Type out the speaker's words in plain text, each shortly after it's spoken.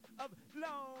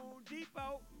Home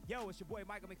Depot. Yo, it's your boy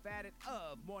Michael McFadden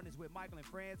of Mornings with Michael and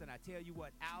Friends, and I tell you what,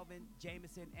 Alvin,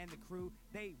 Jameson, and the crew,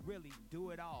 they really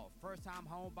do it all. First-time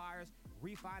home buyers,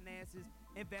 refinances,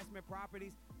 investment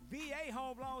properties, VA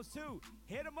home loans too.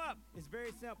 Hit them up. It's very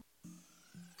simple.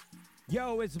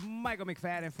 Yo, it's Michael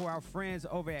McFadden for our friends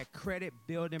over at Credit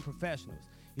Building Professionals.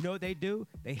 You know what they do?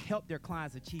 They help their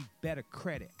clients achieve better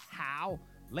credit. How?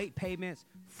 Late payments,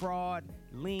 fraud,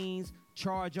 liens,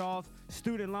 charge-offs,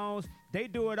 student loans. They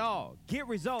do it all. Get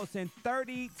results in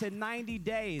 30 to 90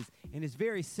 days, and it's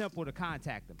very simple to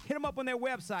contact them. Hit them up on their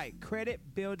website,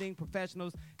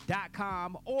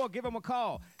 creditbuildingprofessionals.com, or give them a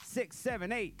call,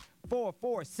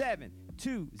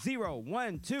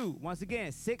 678-447-2012. Once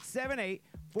again,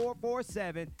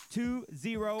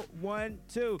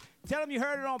 678-447-2012. Tell them you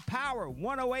heard it on Power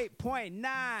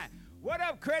 108.9. What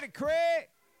up, Credit Craig?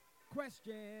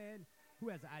 Question: who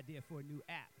has an idea for a new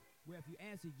app? Well, if you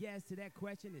answer yes to that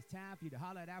question, it's time for you to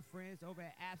holler at our friends over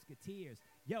at Appsketeers.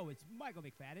 Yo, it's Michael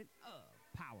McFadden of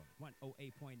Power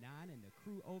 108.9 and the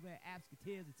crew over at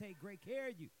Appsketeers to take great care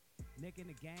of you. Nick in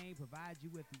the Game provides you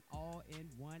with the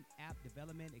all-in-one app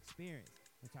development experience.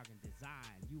 We're talking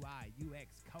design, UI,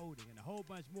 UX, coding, and a whole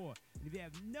bunch more. And if you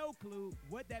have no clue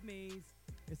what that means,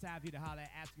 it's time for you to holler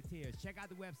at Appsketeers. Check out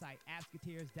the website,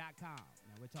 appsketeers.com.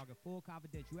 Now, we're talking full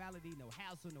confidentiality, no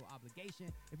hassle, no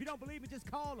obligation. If you don't believe me, just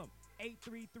call them.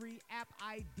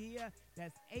 833-APP-IDEA.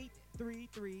 That's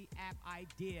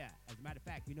 833-APP-IDEA. As a matter of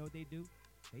fact, you know what they do?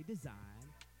 They design,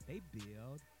 they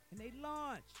build, and they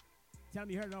launch. Tell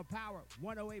them you heard it on Power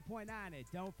 108.9. And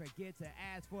don't forget to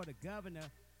ask for the governor.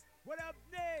 What up,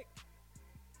 Nick?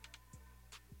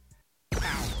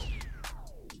 Power.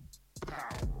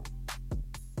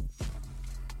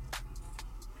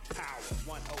 Power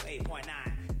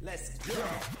 108.9. Let's go.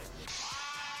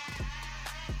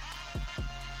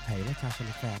 Hey, let's talk on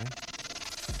the pattern.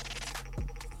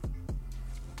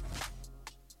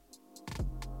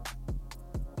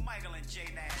 Michael and J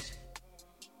Nash.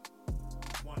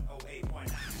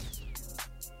 108.9.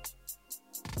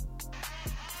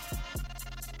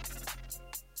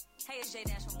 Hey, it's J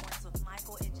Nash from Mornings with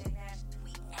Michael and J Nash.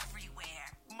 We everywhere.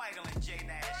 Michael and J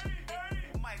Nash.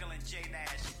 Michael and J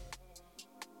Nash.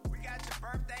 We got your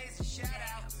birthdays and shout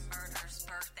outs. Murders,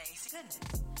 birthdays. Goodness.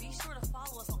 Be sure to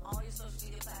follow us on all your social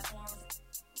media platforms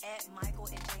at Michael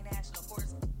and J Nash. And of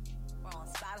course, we're on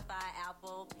Spotify,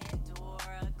 Apple,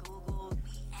 Pandora, Google.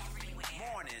 We everywhere.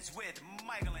 Mornings with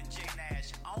Michael and J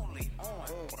Nash. Only on.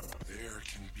 There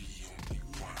can be only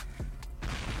one.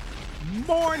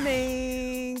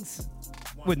 Mornings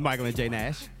with Michael and J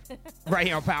Nash. Right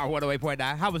here on Power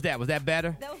 108.9. How was that? Was that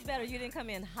better? That was better. You didn't come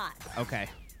in hot. Okay.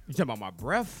 You talking about my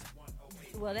breath?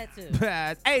 Well, that too.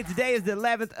 Hey, today is the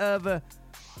 11th of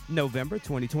November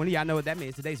 2020. Y'all know what that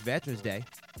means. Today's Veterans Day.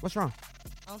 What's wrong?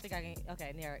 I don't think I can.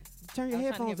 Okay, Narek. Turn your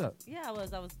headphones up. Yeah, I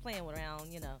was playing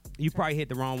around, you know. You probably hit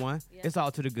the wrong one. Yeah. It's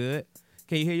all to the good.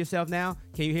 Can you hear yourself now?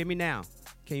 Can you hear me now?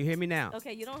 Can you hear me now?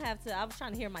 Okay, you don't have to. I was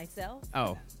trying to hear myself.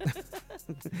 Oh.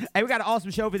 Hey, we got an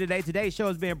awesome show for today. Today's show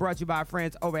is being brought to you by our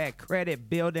friends over at Credit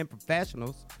Building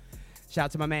Professionals. Shout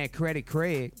out to my man, Credit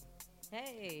Craig.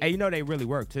 Hey. Hey, you know they really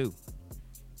work, too.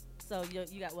 So you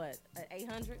got what,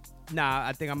 800? Nah,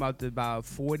 I think I'm up to about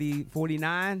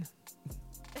 49.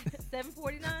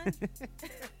 749?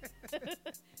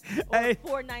 Or Hey.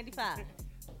 495?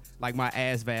 Like my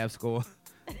ASVAB score.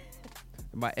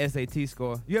 My SAT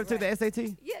score. You ever took the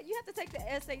SAT? Yeah, you have to take the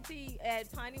SAT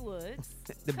at Piney Woods.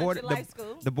 The Country Life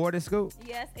School. The boarding school?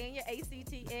 Yes, and your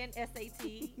ACT and SAT.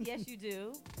 Yes, you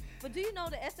do. But do you know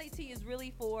the SAT is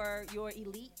really for your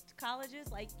elite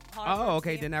colleges like Harvard? Oh,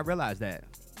 okay. Then I realized that.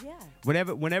 Yeah.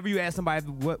 Whenever you ask somebody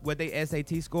what their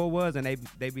SAT score was, and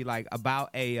they be like about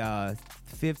a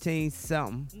 15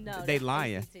 something, No, they that's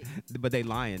lying. ACT. But they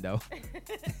lying though.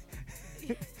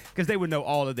 Because they would know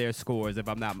all of their scores if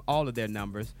I'm not all of their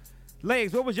numbers.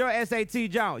 Legs, what was your SAT,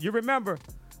 John? You remember?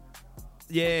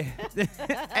 Yeah.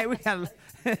 Hey, we got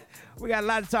a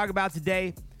lot to talk about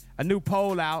today. A new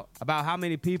poll out about how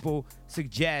many people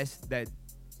suggest that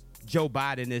Joe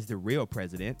Biden is the real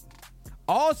president.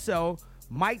 Also,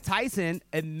 Mike Tyson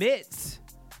admits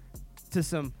to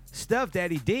some stuff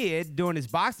that he did during his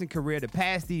boxing career to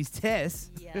pass these tests.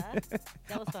 Yeah,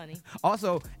 that was funny.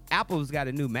 Also, Apple's got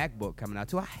a new MacBook coming out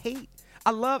too.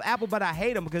 I love Apple, but I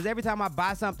hate them because every time I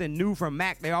buy something new from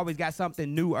Mac, they always got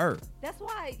something newer. That's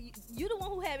why you the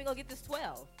one who had me go get this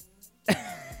 12.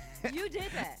 You did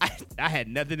that. I had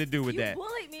nothing to do with You that.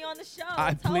 bullied me on the show.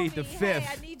 I Told plead me, the fifth.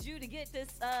 Hey, I need you to get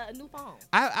this new phone.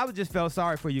 I would just felt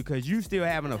sorry for you because you still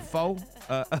having a phone,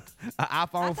 an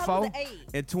iPhone 4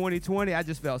 in 2020. I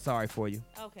just felt sorry for you.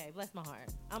 Okay, bless my heart.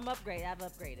 I'm upgraded. I've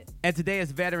upgraded. And today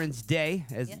is Veterans Day,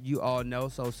 as you all know.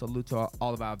 So salute to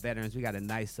all of our veterans. We got a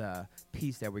nice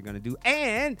piece that we're going to do.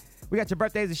 And we got your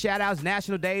birthdays and shout-outs,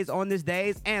 national days on this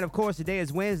days. And, of course, today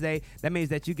is Wednesday. That means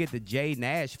that you get the J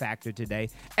Nash factor today.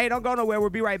 Hey, don't go nowhere. We'll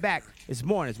be right back. It's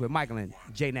Mornings with Michael and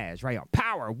J Nash right on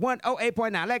Power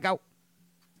 108.9. Let go.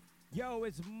 Yo,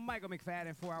 it's Michael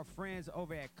McFadden for our friends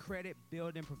over at Credit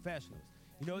Building Professionals.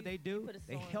 You know what they do?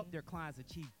 They help their clients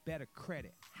achieve better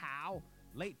credit. How?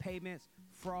 Late payments,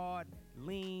 fraud,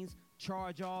 liens,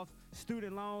 charge-off,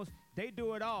 student loans. They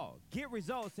do it all. Get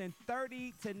results in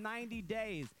 30 to 90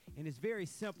 days, and it's very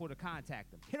simple to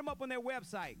contact them. Hit them up on their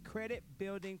website,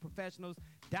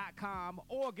 creditbuildingprofessionals.com,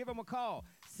 or give them a call,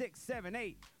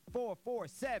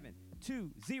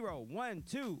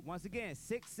 678-447-2012. Once again,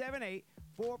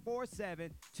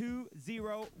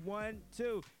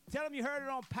 678-447-2012. Tell them you heard it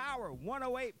on Power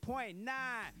 108.9.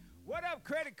 What up,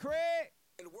 Credit Craig?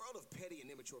 In a world of petty and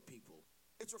immature people,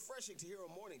 it's refreshing to hear a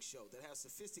morning show that has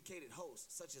sophisticated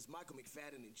hosts such as Michael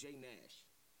McFadden and Jay Nash.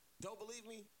 Don't believe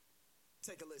me?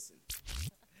 Take a listen.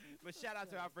 But shout out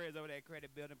to our friends over there at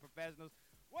Credit Building Professionals.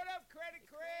 What up, Credit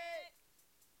Craig?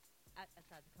 I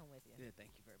tried to come with you. Yeah,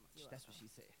 thank you very much. That's what she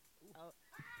said. Oh.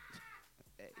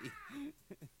 Hey.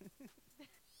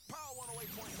 Power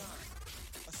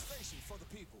 108.9, a station for the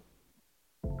people.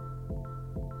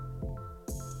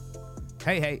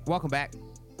 Hey, welcome back.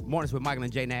 Mornings with Michael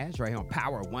and J Nash right here on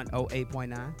Power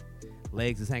 108.9.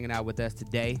 Legs is hanging out with us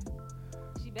today.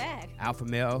 She back. Alpha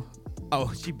male.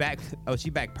 Oh, she back. Oh, she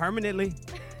back permanently?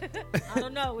 I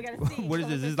don't know. We got to see. What is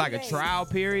this? This is like a trial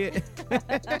period? We're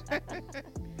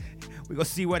going to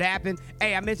see what happened.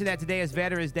 Hey, I mentioned that today is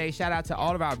Veterans Day. Shout out to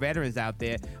all of our veterans out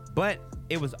there. But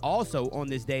it was also on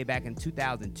this day back in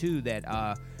 2002 that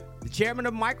the chairman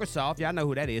of Microsoft, y'all know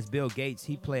who that is, Bill Gates,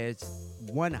 he pledged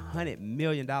 $100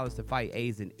 million to fight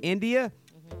AIDS in India.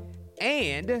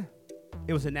 And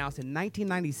it was announced in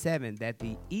 1997 that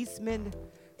the Eastman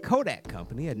Kodak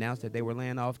Company announced that they were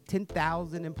laying off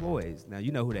 10,000 employees. Now,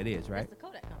 you know who that is, right? That's the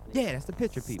Kodak Company. Yeah, that's the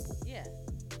picture people. Yeah.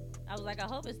 I was like, I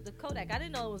hope it's the Kodak. I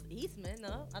didn't know it was Eastman,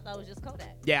 no. I thought it was just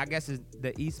Kodak. Yeah, I guess it's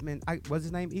the Eastman. What's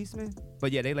his name, Eastman?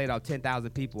 But yeah, they laid off 10,000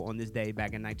 people on this day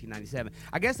back in 1997.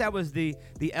 I guess that was the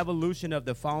evolution of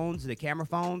the phones, the camera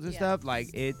phones and stuff.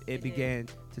 Like, it began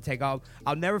to take off.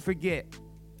 I'll never forget.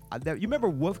 You remember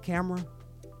Wolf Camera?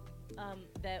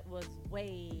 That was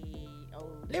way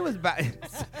older. It was about.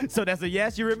 So that's a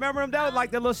yes. You remember them? That was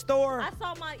like the little store. I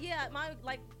saw my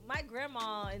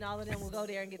grandma and all of them will go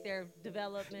there and get their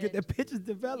development. Get their pictures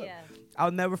developed. Yeah.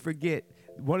 I'll never forget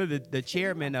one of the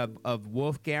chairmen of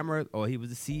Wolf Camera, or he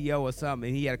was the CEO or something,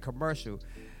 and he had a commercial,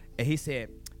 and he said,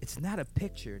 "It's not a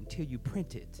picture until you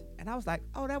print it." And I was like,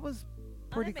 "Oh, that was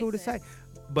pretty cool to say."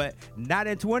 But not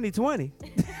in 2020.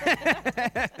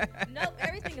 Nope,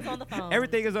 everything is on the phone.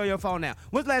 Everything is on your phone now.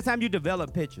 When's the last time you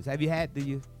developed pictures? Have you had? Do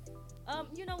you?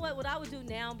 You know what I would do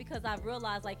now, because I've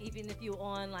realized, like, even if you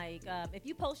on, like, if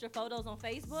you post your photos on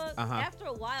Facebook, after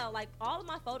a while, like, all of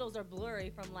my photos are blurry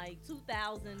from, like,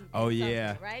 2000. Oh,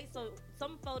 yeah. Right? So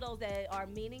some photos that are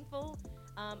meaningful,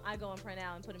 I go and print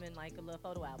out and put them in, like, a little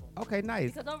photo album. Okay,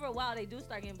 nice. Because over a while, they do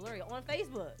start getting blurry on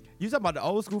Facebook. You talking about the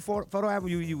old school photo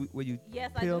album? Where you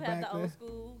Yes, I do have the old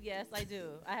school. Yes, I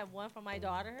do. I have one for my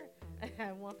daughter. I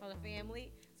have one for the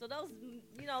family. So those,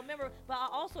 remember, but I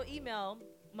also email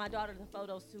my daughter the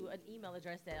photos to an email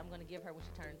address that I'm going to give her when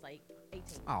she turns like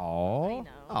 18. Aww.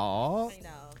 I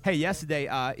know. Hey, yesterday,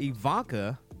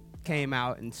 Ivanka came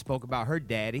out and spoke about her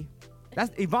daddy.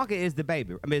 That's Ivanka is the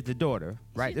baby. I mean, it's the daughter,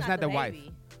 right? She's It's not the wife.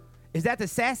 Is that the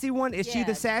sassy one? Is she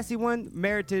the sassy one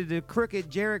married to the crooked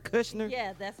Jared Kushner?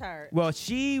 Yeah, that's her. Well,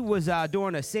 she was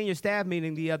during a senior staff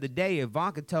meeting the other day.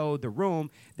 Ivanka told the room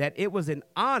that it was an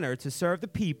honor to serve the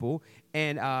people,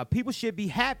 and people should be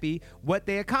happy what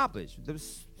they accomplished. Really?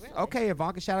 Okay,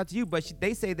 Ivanka, shout out to you. But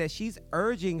they say that she's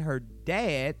urging her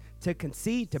dad to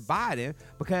concede to Biden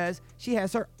because she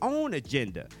has her own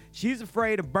agenda. She's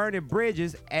afraid of burning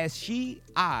bridges as she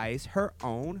eyes her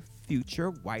own future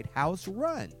White House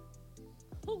run.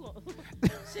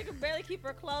 She can barely keep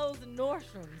her clothes in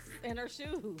Nordstrom's and her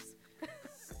shoes.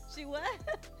 She what?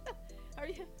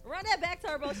 Run that back,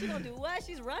 Turbo. She gonna do what?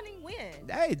 She's running when?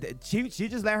 Hey, she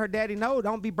just let her daddy know,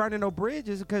 don't be burning no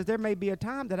bridges because there may be a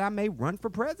time that I may run for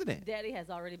president. Daddy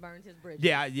has already burned his bridge.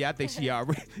 Yeah, I think she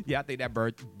already. Yeah, I think that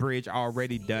bridge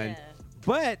already done. Yeah.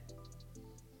 But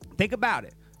think about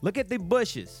it. Look at the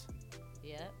Bushes.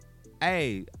 Yep.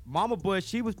 Hey, Mama Bush,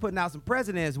 she was putting out some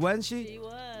presidents, wasn't she? She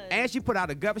was. And she put out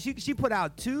a governor. She put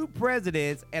out 2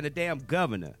 presidents and a damn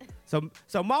governor. So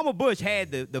Mama Bush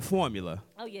had the formula.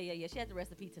 Oh, yeah. She had the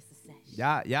recipe to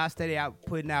success. Y'all steady out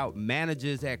putting out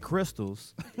managers at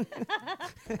Crystals. Nah,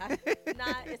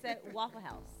 it's at Waffle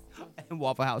House. And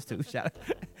Waffle House, too. Shout out.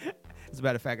 As a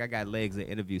matter of fact, I got legs and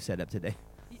interview set up today.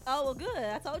 Oh, well, good.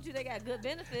 I told you they got good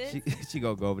benefits. She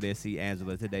gonna go over there and see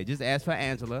Angela today. Just ask for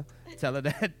Angela. Tell her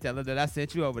that I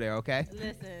sent you over there, okay?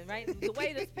 Listen, right? The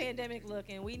way this pandemic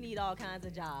looking, we need all kinds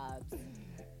of jobs.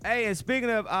 Hey, and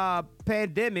speaking of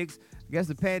pandemics, I guess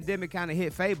the pandemic kind of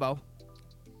hit Fabo.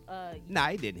 Nah,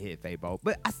 it didn't hit Fabo.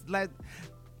 But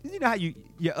you know how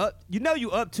you're up. You know you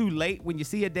up too late when you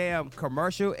see a damn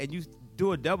commercial and you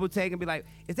do a double take and be like,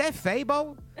 "Is that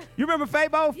Fabo?" You remember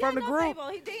Fabo from the group?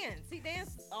 Fabo, he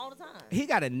danced all the time. He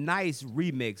got a nice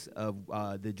remix of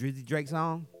the Drizzy Drake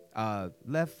song,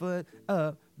 "Left Foot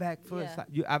Up, Back Foot."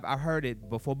 Yeah. I've heard it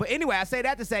before. But anyway, I say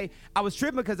that to say I was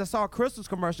tripping because I saw Crystal's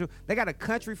commercial. They got a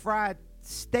country fried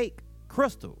steak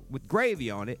Crystal with gravy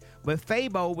on it, but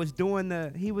Fabo was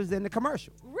he was in the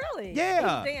commercial. Really? Yeah. He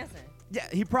was dancing. Yeah,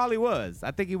 he probably was.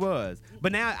 I think he was.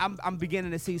 But now I'm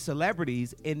beginning to see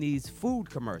celebrities in these food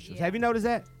commercials. Yeah. Have you noticed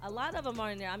that? A lot of them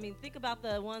are in there. I mean, think about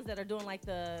the ones that are doing like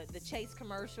the Chase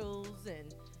commercials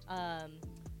and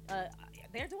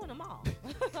they're doing them all. I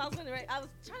was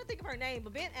trying to think of her name,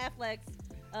 but Ben Affleck's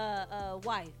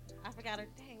wife. I forgot her.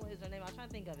 Dang, what is her name? I was trying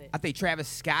to think of it. I think Travis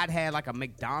Scott had like a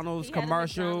McDonald's He had a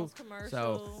commercial. McDonald's commercial.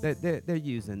 So they're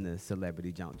using the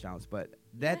celebrity jumps. But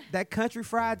that country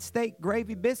fried steak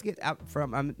gravy biscuit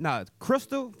from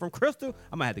Crystal. I'm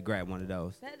gonna have to grab one of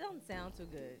those. That don't sound too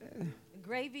good.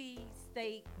 Gravy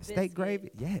steak biscuit. Steak gravy,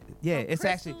 yeah. From It's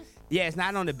actually Crystals? it's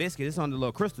not on the biscuit. It's on the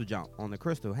little Crystal jump on the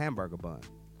Crystal hamburger bun.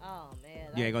 Oh man.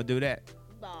 You ain't gonna do that.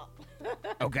 No.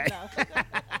 Okay. No.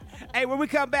 Hey, when we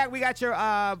come back, we got your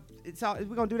we're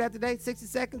gonna do that today. 60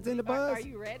 seconds in the buzz. Are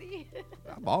you ready?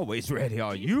 I'm always ready.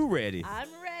 Are you ready? I'm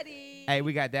ready. Hey,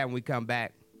 we got that when we come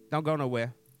back. Don't go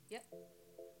nowhere. Yep.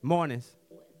 Mornings.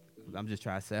 I'm just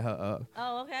trying to set her up.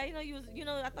 Oh, okay. I thought you was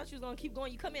gonna keep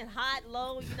going. You come in hot,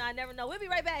 low. I never know. We'll be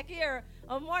right back here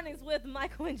on Mornings with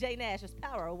Michael and Jay Nash. It's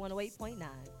Power 108.9.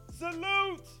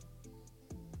 Salute.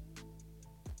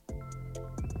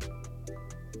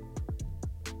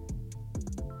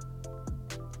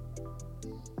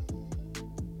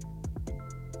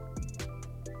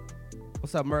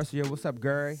 What's up, Mercia? What's up,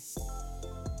 Gary?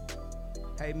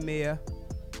 Hey, Mia.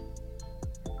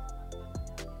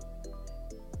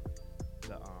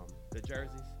 The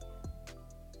jerseys.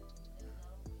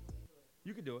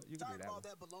 You can do it. You can do Tired that of all one.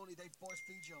 that baloney they force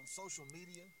feed you on social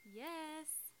media? Yes.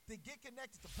 Then get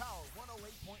connected to Power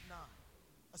 108.9,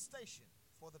 a station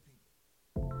for the people.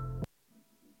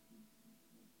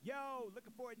 Yo,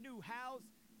 looking for a new house?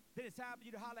 Then it's time for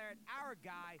you to holler at our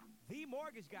guy, the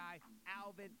mortgage guy,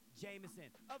 Alvin Jameson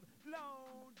of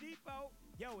Loan Depot.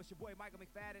 Yo, it's your boy Michael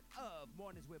McFadden of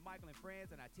Mornings with Michael and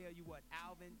Friends, and I tell you what,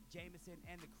 Alvin Jameson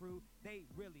and the crew, they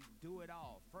really do it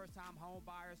all. First-time home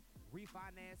buyers,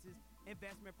 refinances,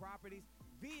 investment properties,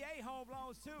 VA home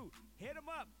loans too. Hit them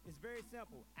up. It's very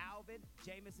simple.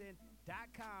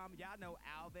 AlvinJameson.com. Y'all know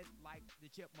Alvin like the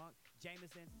chipmunk.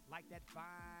 Jameson like that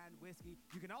fine whiskey.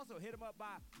 You can also hit them up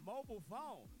by mobile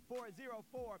phone,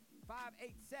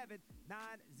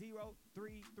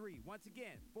 404-587-9033. Once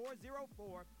again,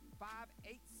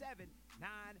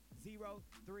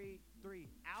 404-587-9033.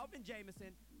 Alvin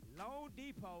Jameson, Loan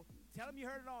Depot. Tell them you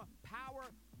heard it on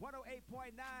Power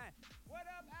 108.9. What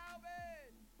up,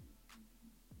 Alvin?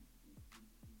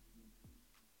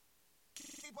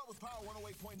 Keep up with Power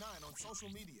 108.9 on social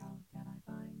media.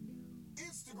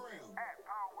 Instagram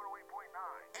 @Power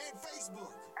 108.9 and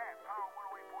Facebook. @Power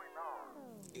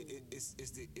 108.9.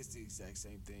 It's the exact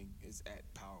same thing. It's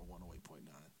at Power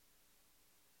 108.9.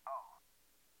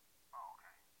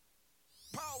 Okay.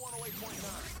 Power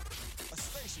 108.9, a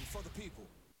station for the people.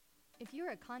 If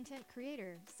you're a content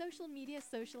creator, social media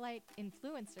socialite,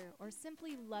 influencer, or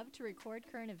simply love to record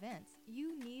current events,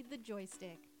 you need the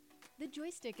Joystick. The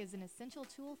Joystick is an essential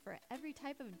tool for every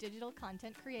type of digital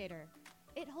content creator.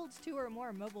 It holds 2 or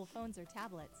more mobile phones or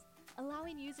tablets,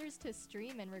 allowing users to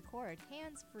stream and record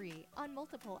hands-free on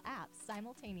multiple apps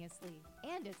simultaneously.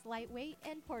 And it's lightweight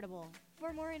and portable.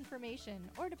 For more information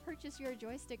or to purchase your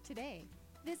Joystick today,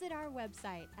 visit our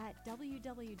website at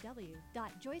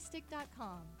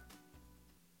www.joystick.com.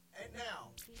 And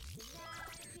now,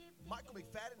 Michael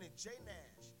McFadden and Jay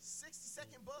Nash,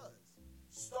 60-second buzz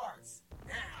starts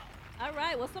now. All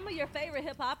right. Well, some of your favorite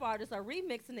hip hop artists are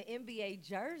remixing the NBA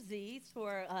jerseys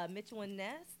for Mitchell and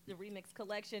Ness, the remix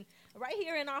collection, right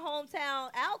here in our hometown,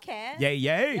 Outkast. Yay,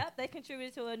 yay. Yep, they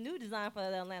contributed to a new design for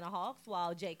the Atlanta Hawks,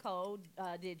 while J. Cole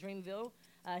did Dreamville.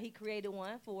 He created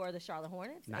one for the Charlotte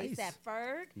Hornets. Nice. A$AP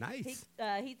Ferg. Nice.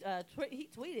 He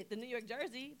tweeted the New York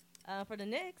jersey for the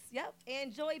Knicks. Yep.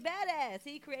 And Joey Badass.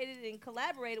 He created and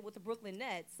collaborated with the Brooklyn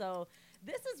Nets. So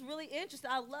this is really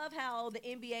interesting. I love how the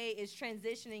NBA is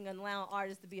transitioning and allowing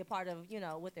artists to be a part of,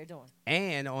 what they're doing.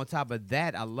 And on top of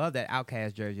that, I love that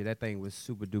Outkast jersey. That thing was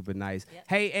super duper nice. Yep.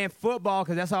 Hey, and football,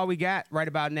 because that's all we got right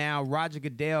about now. Roger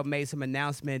Goodell made some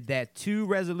announcement that 2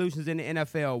 resolutions in the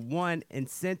NFL. 1,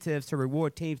 incentives to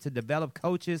reward teams to develop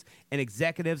coaches and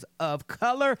executives of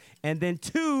color. And then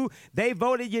 2, they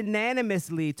voted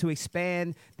unanimously to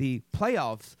expand the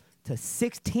playoffs to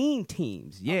 16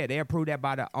 teams. Yeah, they approved that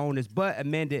by the owners, but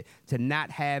amended to not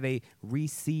have a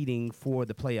reseeding for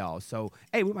the playoffs. So,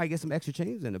 hey, we might get some extra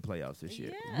teams in the playoffs this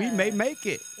year. Yeah. We may make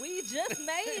it. We just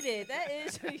made it. That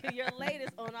is your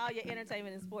latest on all your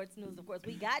entertainment and sports news. Of course,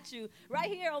 we got you right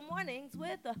here on Mornings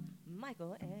with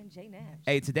Michael and Jay Nash.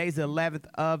 Hey, today's the 11th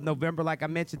of November. Like I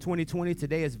mentioned, 2020.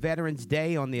 Today is Veterans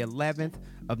Day on the 11th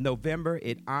of November.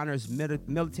 It honors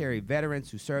military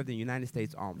veterans who served in the United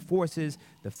States Armed Forces.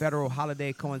 The federal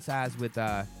holiday coincides with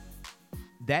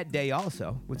that day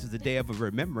also, which is the day of a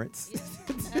remembrance.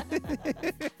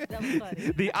 That was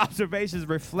funny. The observations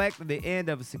reflect the end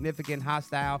of a significant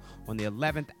hostile on the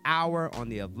 11th hour, on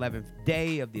the 11th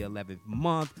day of the 11th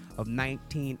month of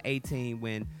 1918,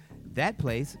 when that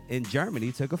place in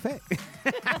Germany took effect.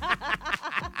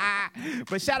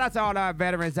 But shout out to all our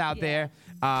veterans out there.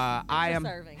 I am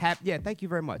serving. happy. Yeah, thank you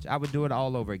very much. I would do it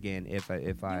all over again if I.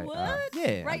 You would?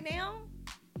 Yeah. Right now?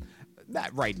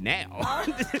 Not right now.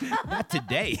 Not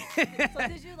today. So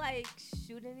did you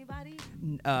shoot anybody?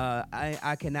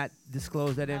 I cannot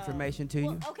disclose that information to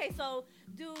you. Okay, so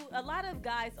do a lot of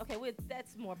guys? Okay,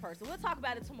 that's more personal. We'll talk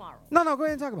about it tomorrow. No, go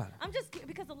ahead and talk about it. I'm just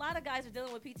because a lot of guys are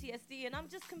dealing with PTSD, and I'm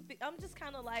just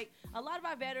kind of like a lot of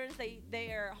our veterans.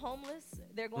 They're homeless.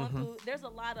 They're going through. There's a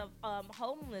lot of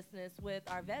homelessness with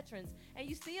our veterans, and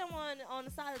you see them on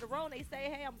the side of the road. And they say,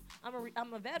 "Hey,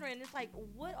 I'm a veteran." It's like,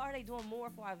 what are they doing more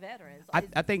for our veterans?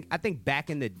 I think back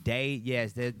in the day,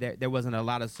 yes, there wasn't a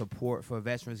lot of support for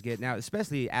veterans getting out,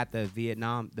 especially at the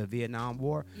Vietnam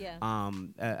War. Yeah.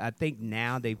 I think now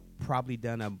they've probably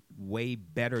done a way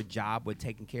better job with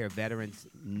taking care of veterans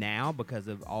now because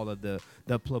of all of the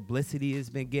publicity it's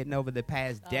been getting over the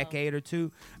past decade or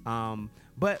two.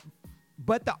 But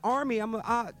the Army,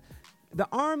 the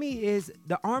Army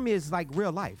is like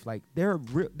real life. Like there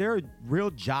are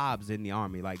real jobs in the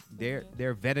Army. Like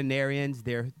they're veterinarians,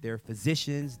 they're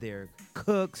physicians, they're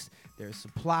cooks, they're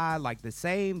supply. Like the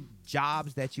same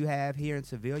jobs that you have here in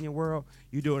civilian world,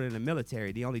 you do it in the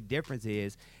military. The only difference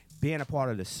is being a part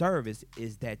of the service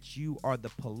is that you are the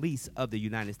police of the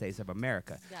United States of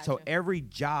America. Gotcha. So every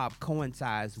job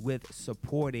coincides with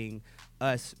supporting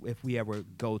us if we ever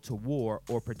go to war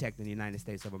or protecting the United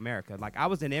States of America. Like I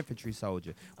was an infantry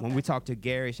soldier. When we talked to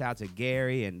Gary, shout out to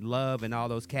Gary and Love and all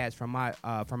those cats from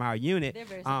our unit. They're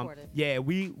very supportive. Yeah,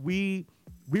 we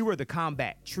were the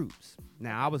combat troops.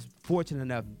 Now I was fortunate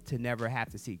enough to never have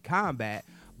to see combat,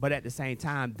 but at the same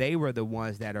time, they were the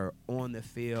ones that are on the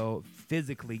field,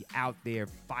 physically out there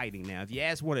fighting. Now, if you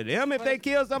ask one of them if they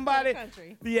kill somebody,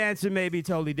 the answer may be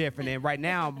totally different. And right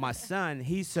now, my son,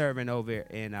 he's serving over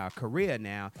in Korea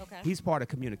now. Okay. He's part of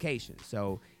communications.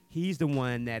 So he's the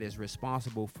one that is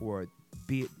responsible for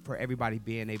everybody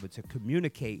being able to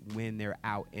communicate when they're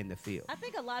out in the field. I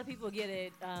think a lot of people get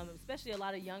it, especially a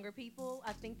lot of younger people.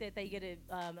 I think that they get it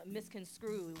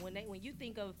misconstrued when you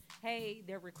think of, hey,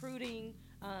 they're recruiting,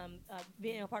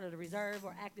 being a part of the reserve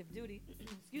or active duty.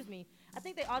 Excuse me. I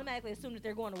think they automatically assume that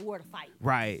they're going to war to fight.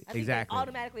 Right. I think Exactly. They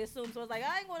automatically assume. So it's like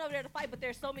I ain't going over there to fight, but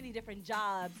there's so many different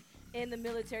jobs in the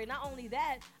military. Not only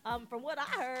that, from what I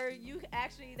heard,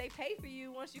 they pay for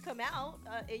you once you come out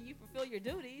and you fulfill your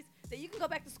duties, that you can go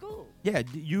back to school. Yeah,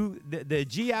 the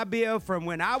GI Bill from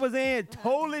when I was in,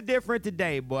 totally different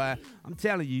today, boy. I'm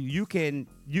telling you, you can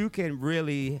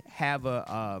really have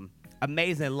a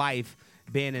amazing life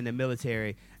being in the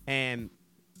military. And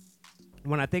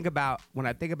when I think about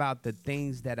the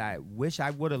things that I wish I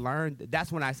would have learned,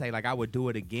 that's when I say like I would do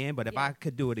it again. But if I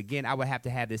could do it again, I would have to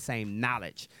have the same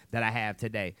knowledge that I have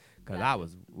today.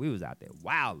 Because we was out there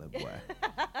wilding, boy.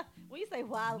 When you say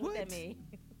wild, what that mean?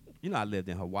 You know I lived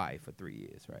in Hawaii for 3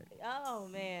 years, right? Oh,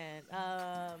 man.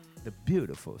 The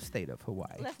beautiful state of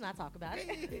Hawaii. Let's not talk about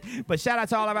it. But shout out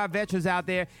to all of our veterans out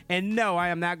there. And no, I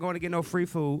am not going to get no free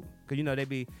food. Because,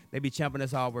 they be chumping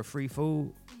us all with free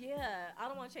food. Yeah. I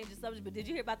don't want to change the subject, but did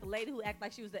you hear about the lady who acted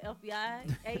like she was the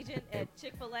FBI agent at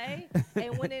Chick-fil-A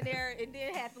and went in there and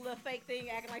then had the little fake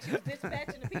thing acting like she was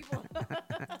dispatching the people?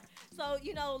 So,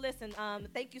 listen,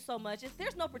 thank you so much.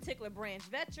 There's no particular branch.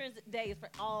 Veterans Day is for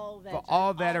all veterans. For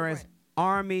all veterans,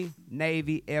 Army,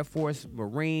 Navy, Air Force,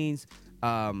 Marines,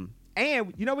 and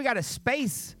we got a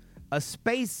space,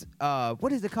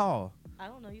 what is it called? I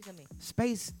don't know. You tell me.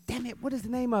 Space, damn it, what is the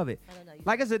name of it? I don't know.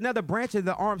 Like it's another branch of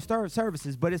the armed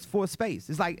services, but it's for space.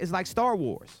 It's like Star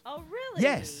Wars. Oh, really?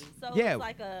 Yes. So Yeah. it's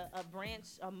like a branch,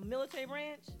 a military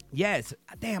branch? Yes.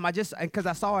 Damn, because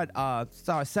I saw it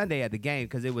Sunday at the game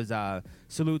because it was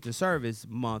Salute to Service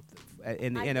month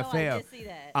in the I NFL. know, I did see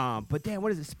that. But damn,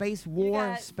 what is it? Space War?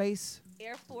 got- Space?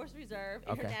 Air Force Reserve,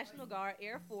 Okay. Air National Guard,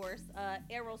 Air Force,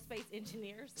 Aerospace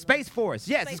Engineers. Space Force.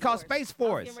 Yes, it's called Space I was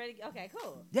Force. getting ready okay,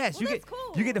 cool. Yes, well, you that's get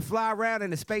cool. you get to fly around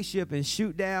in a spaceship and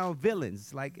shoot down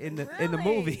villains like in the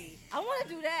movie. Really? I want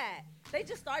to do that. They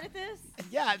just started this?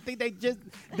 Yeah, I think they just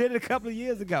did it a couple of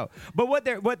years ago. But what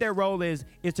their role is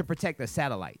to protect the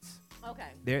satellites. Okay.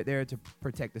 They're there to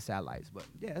protect the satellites. But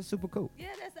yeah, that's super cool. Yeah,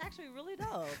 that's actually really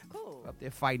dope. Cool. Up there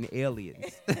fighting aliens.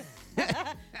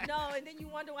 No, and then you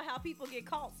wonder how people get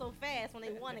caught so fast when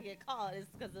they want to get caught. It's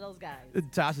because of those guys.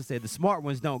 Tasha said the smart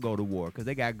ones don't go to war because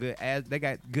they got good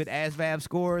ASVAB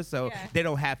scores, so Yeah. they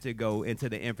don't have to go into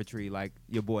the infantry like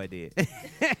your boy did.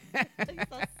 You're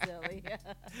so silly.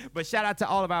 But shout out to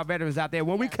all of our veterans out there.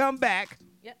 When we Yeah. come back,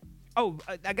 Yep.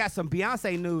 I got some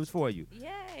Beyonce news for you.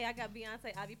 Yay, I got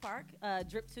Beyonce Ivy Park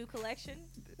Drip 2 collection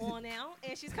on now,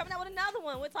 and she's coming out with another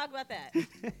one. We'll talk about that.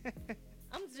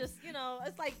 I'm just,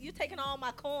 it's like you're taking all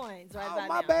my coins right Oh, about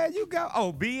my now. bad. You go.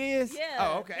 Oh, B is? Yeah.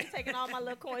 Oh, okay. You're taking all my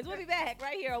little coins. We'll be back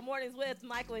right here on Mornings with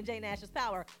Michael and Jay Nash's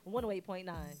Power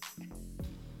 108.9.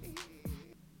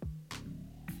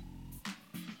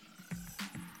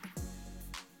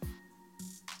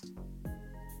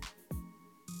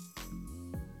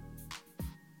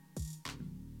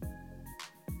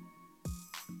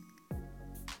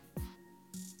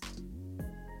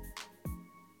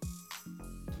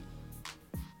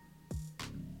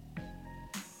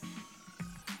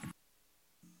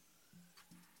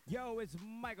 Yo, it's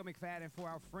Michael McFadden for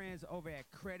our friends over at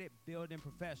Credit Building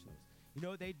Professionals. You know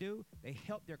what they do? They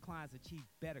help their clients achieve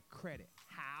better credit.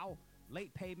 How?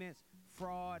 Late payments,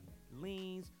 fraud,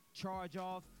 liens,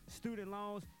 charge-offs, student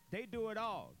loans. They do it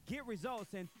all. Get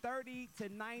results in 30 to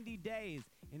 90 days,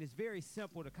 and it's very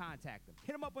simple to contact them.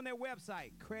 Hit them up on their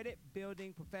website,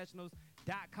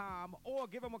 creditbuildingprofessionals.com, or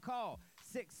give them a call,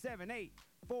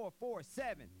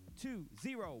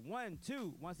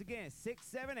 678-447-2012. Once again,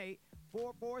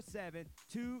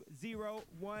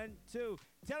 678-447-2012.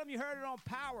 Tell them you heard it on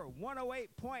Power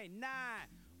 108.9.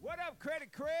 What up,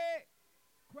 Credit Craig?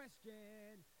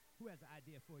 Question: who has an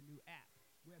idea for a new app?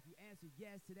 Where if you answer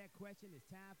yes to that question, it's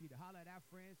time for you to holler at our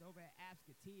friends over at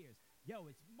Appsketeers. Yo,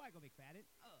 it's Michael McFadden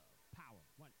of Power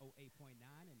 108.9,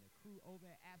 and the crew over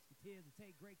at Appsketeers will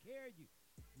take great care of you.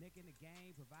 Nick in the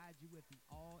Game provides you with the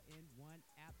all-in-one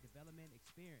app development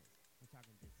experience. We're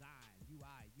talking design,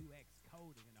 UI, UX,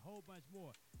 coding, and a whole bunch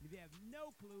more. And if you have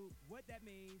no clue what that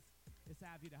means, it's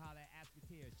time for you to holler at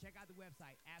Appsketeers. Check out the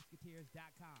website,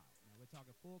 appsketeers.com. Now, we're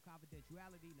talking full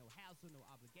confidentiality, no hassle, no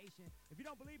obligation. If you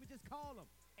don't believe me, just call them.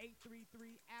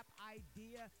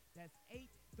 833-APP-IDEA. That's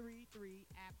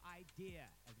 833-APP-IDEA.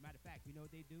 As a matter of fact, you know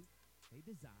what they do? They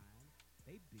design,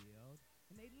 they build,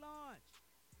 and they launch.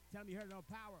 Tell them you heard it on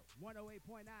Power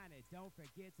 108.9. And don't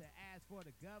forget to ask for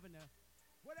the governor.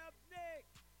 What up, Nick?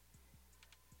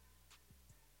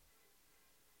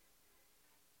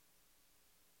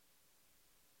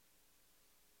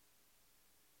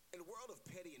 In a world of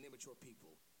petty and immature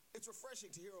people, it's refreshing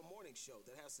to hear a morning show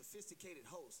that has sophisticated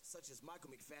hosts such as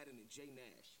Michael McFadden and Jay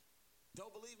Nash.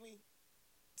 Don't believe me?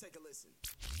 Take a listen.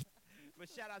 But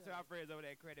shout out to our friends over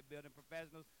there at Credit Building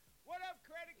Professionals. What up,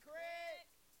 Credit Craig?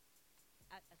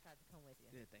 I tried to come with you.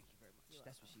 Yeah, thank you very much. You're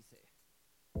That's what she said.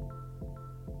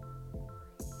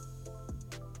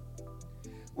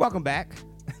 Welcome back.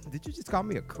 Did you just call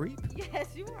me a creep? Yes,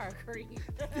 you are a creep.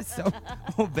 So,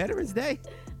 on Veterans Day?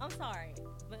 I'm sorry,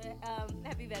 but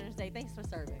happy Veterans Day. Thanks for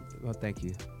serving. Well, thank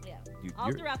you. Yeah. You- All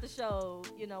you're- throughout the show,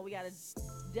 we got to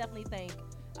definitely thank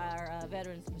our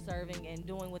veterans for serving and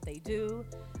doing what they do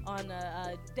on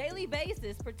a daily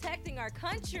basis, protecting our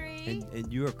country.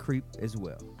 And you're a creep as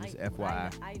well. Just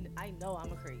FYI. I know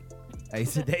I'm a creep. Hey,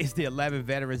 today's the 11th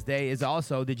Veterans Day. Is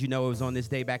also, did you know it was on this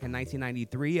day back in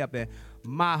 1993 up in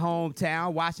my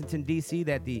hometown, Washington, D.C.,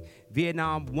 that the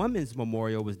Vietnam Women's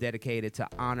Memorial was dedicated to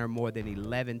honor more than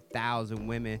 11,000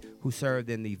 women who served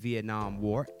in the Vietnam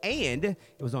War. And it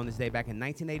was on this day back in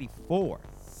 1984.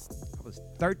 I was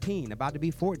 13, about to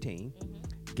be 14. Mm-hmm.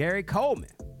 Gary Coleman,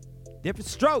 Different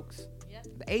Strokes. Yep.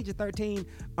 At the age of 13,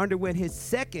 underwent his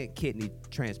second kidney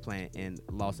transplant in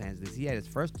Los Angeles. He had his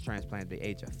first transplant at the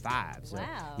age of 5. So,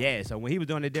 Wow. Yeah, so when he was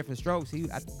doing the Different Strokes, he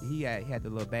had the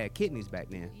little bad kidneys back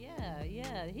then.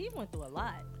 Yeah. He went through a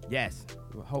lot. Yes.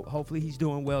 Hopefully he's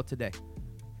doing well today.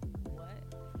 What?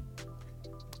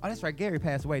 Oh, that's right. Gary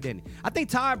passed away, didn't he? I think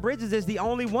Todd Bridges is the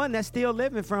only one that's still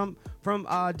living from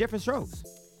Different Strokes.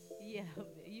 Yeah.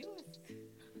 You.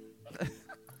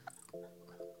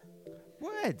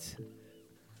 What?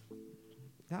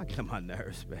 Y'all get on my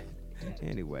nerves, man.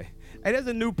 Anyway, hey, there's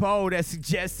a new poll that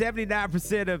suggests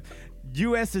 79% of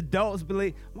U.S. adults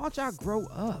believe. Why don't y'all grow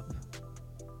up?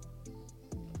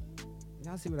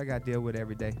 Y'all see what I got to deal with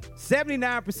every day.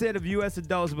 79% of U.S.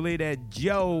 adults believe that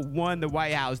Joe won the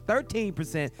White House.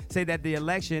 13% say that the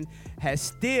election has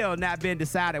still not been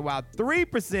decided, while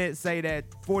 3% say that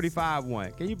 45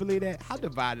 won. Can you believe that? How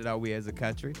divided are we as a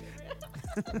country?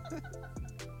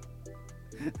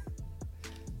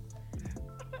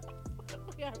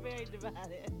 We are very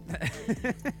divided.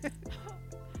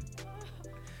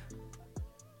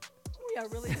 We are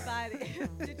really divided.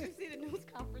 Did you see the news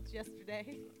conference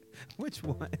yesterday? Which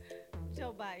one?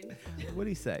 Joe Biden. What'd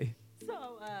he say?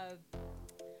 So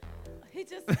he's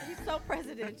so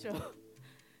presidential.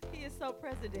 He is so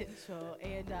presidential,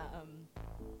 and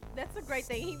that's a great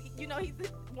thing. He's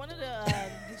one of the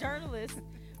journalists.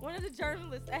 One of the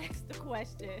journalists asked the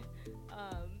question.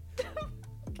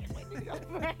 Can't wait to go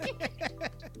break.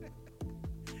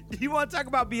 Do you want to talk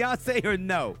about Beyonce or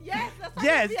no? Yes, let's talk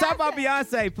Yes, about talk about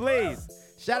Beyonce. Beyonce, please.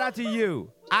 Shout out to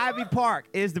you. Ivy Park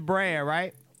is the brand,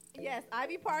 right? Yes,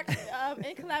 Ivy Park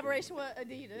in collaboration with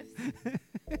Adidas.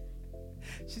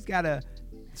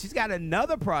 She's got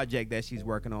another project that she's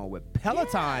working on with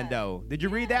Peloton, Yeah. though. Did you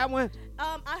read that one?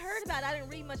 I heard about it. I didn't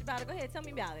read much about it. Go ahead, tell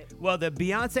me about it. Well, the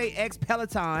Beyonce X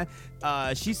Peloton,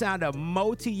 she signed a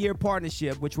multi-year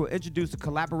partnership which will introduce a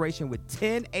collaboration with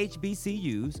 10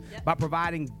 HBCUs by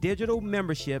providing digital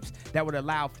memberships that would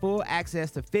allow full access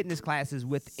to fitness classes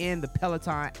within the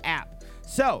Peloton app.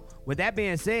 So, with that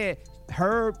being said,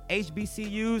 her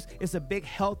HBCUs, it's a big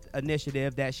health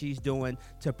initiative that she's doing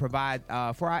to provide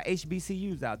for our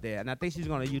HBCUs out there. And I think she's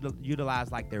going to utilize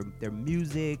like their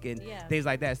music and things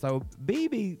like that. So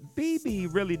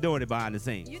BB really doing it behind the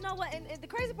scenes. You know what? And the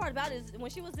crazy part about it is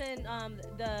when she was in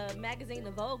the magazine,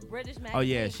 the Vogue, British magazine. Oh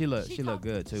yeah, she looked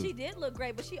good too. She did look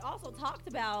great, but she also talked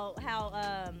about how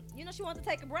she wanted to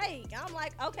take a break. And I'm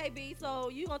like, okay, B, so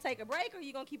you gonna take a break or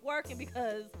you gonna keep working?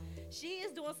 Because she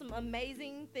is doing some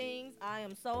amazing things. I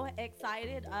am so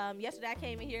excited. Yesterday I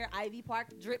came in here, Ivy Park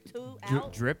Drip 2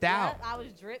 out. Dripped out. I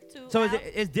was Drip 2 So out.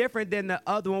 it's different than the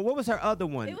other one. What was her other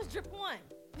one? It was Drip 1.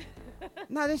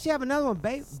 No, did she have another one?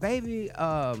 Baby,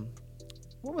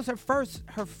 what was her first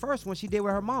one she did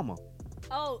with her mama?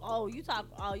 You talking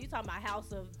about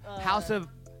House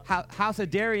House of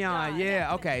Darion. Nah,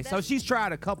 Yeah, okay. So she's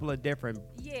tried a couple of different.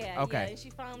 Yeah, Okay. yeah, and she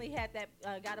finally had that,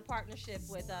 got a partnership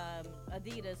with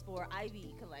Adidas for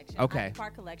Ivy collection, Okay. Ivy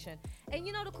Park collection. And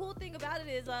you know the cool thing about it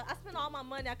is I spent all my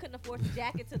money. I couldn't afford the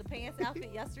jacket to the pants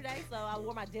outfit yesterday, so I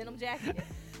wore my denim jacket.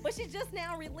 But she just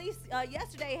now released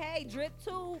yesterday, hey, Drip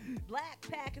 2 Black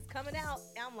Pack is coming out.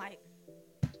 And I'm like,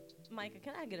 Micah,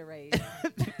 can I get a raise?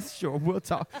 Sure, we'll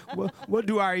talk. We'll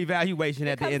do our evaluation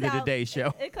at the end of the day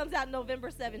show. It comes out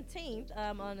November 17th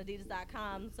on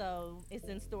Adidas.com, so it's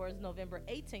in stores November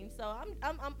 18th. So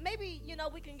I'm maybe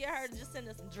we can get her to just send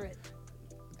us some drip.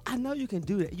 I know you can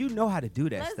do that. You know how to do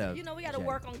that stuff. We got to Jay.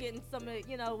 work on getting some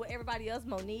of what everybody else,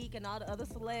 Monique and all the other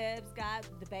celebs got,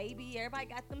 the baby. Everybody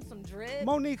got them some drip.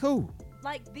 Monique who?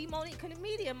 Like the Monique,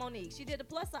 comedian Monique. She did a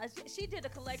plus size. She did a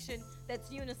collection that's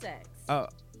unisex.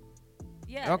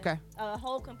 Yeah. Okay. A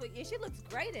whole complete. And she looks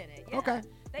great in it. Yeah. Okay.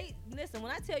 They listen.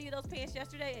 When I tell you those pants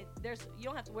yesterday, you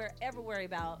don't have to ever worry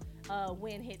about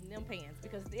wind hitting them pants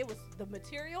because it was the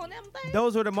material on them things.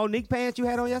 Those were the Monique pants you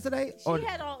had on yesterday? She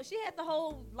had the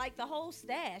whole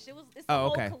stash. It's a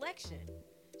whole collection.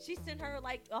 She sent her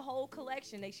like a whole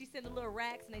collection. She sent the little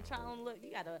racks and they try on look.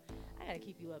 I gotta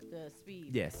keep you up to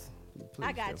speed. Yes. Please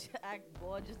I got do. you.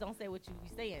 Boy, just don't say what you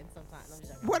be saying sometimes. I'm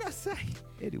just What'd I say?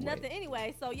 Anyway. Nothing.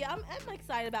 Anyway, so yeah, I'm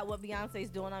excited about what Beyonce's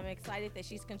doing. I'm excited that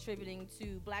she's contributing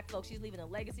to Black folks. She's leaving a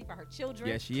legacy for her children.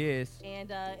 Yes, she is.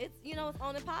 And it's it's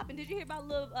on and popping. Did you hear about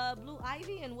little Blue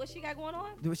Ivy and what she got going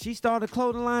on? Did she start a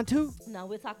clothing line too? No,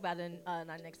 we'll talk about it in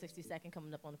our next 60 second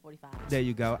coming up on the 45. There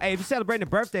you go. Hey, if you're celebrating a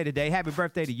birthday today, happy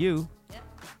birthday to you.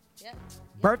 Yep.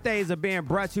 Birthdays are being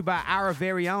brought to you by our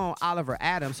very own Oliver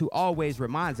Adams, who always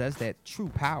reminds us that true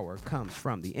power comes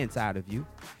from the inside of you.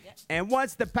 Yep. And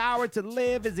once the power to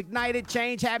live is ignited,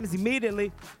 change happens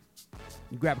immediately.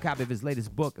 You grab a copy of his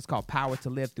latest book. It's called Power to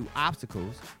Live Through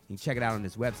Obstacles. You can check it out on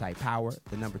his website,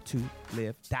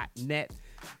 power2live.net.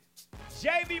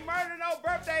 JV Murder, no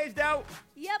birthdays, though.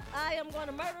 Yep, I am going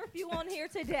to murder a few on here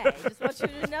today. Just want you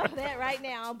to know that right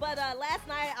now. But last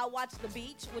night I watched The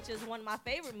Beach, which is one of my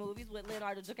favorite movies with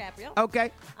Leonardo DiCaprio.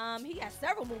 Okay. He has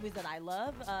several movies that I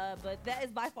love, but that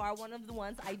is by far one of the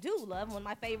ones I do love, one of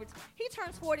my favorites. He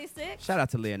turns 46. Shout out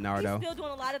to Leonardo. He's still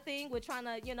doing a lot of things with trying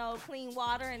to, clean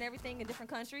water and everything in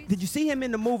different countries. Did you see him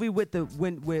in the movie with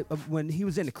when he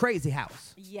was in the Crazy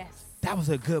House? Yes. That was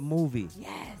a good movie.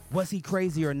 Yes. Was he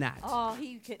crazy or not? Oh,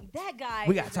 that guy.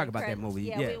 We got to is talk about that incredible. movie.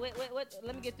 Yeah. Yeah. Wait.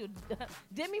 Let me get through.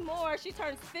 Demi Moore, she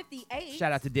turns 58.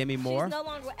 Shout out to Demi Moore. She's no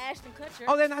longer with Ashton Kutcher.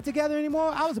 Oh, they're not together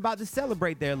anymore? I was about to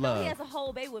celebrate their No, love. he has a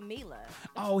whole baby with Mila.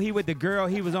 Oh, he with the girl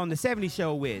he was on the 70s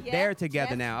show with. Yeah, They're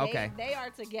together yes, now. Okay. They are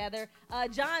together.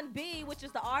 John B., which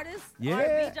is the artist. Yeah.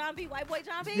 R&B John B., white boy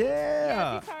John B.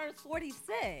 Yeah. Yes, he turns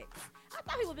 46. I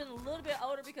thought he would have been a little bit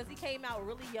older because he came out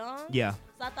really young. Yeah.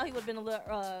 So I thought he would have been a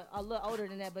little older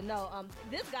than that. But no,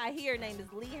 this guy here named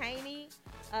is Lee Haney.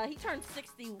 He turned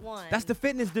 61. That's the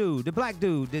fitness dude, the black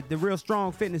dude, the real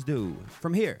strong fitness dude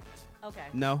from here. Okay.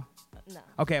 No? No.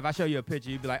 Okay, if I show you a picture,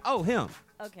 you'd be like, oh, him.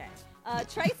 Okay.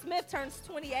 Trey Smith turns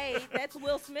 28. That's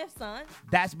Will Smith's son.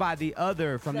 That's by the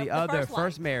other, from the other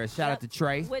first wife. marriage. Shout out to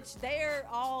Trey. Which they're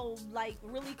all like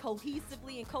really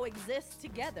cohesively and coexist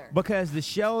together. Because the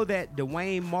show that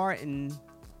Dwayne Martin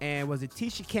and was it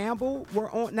Tisha Campbell were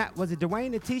on, was it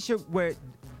Dwayne and Tisha, where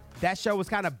that show was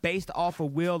kind of based off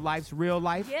of Will Life's real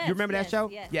life? Yes, You remember that show?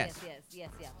 Yes.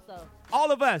 So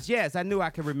All of us, yes. I knew I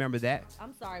could remember that.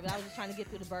 I'm sorry, but I was just trying to get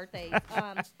through the birthdays.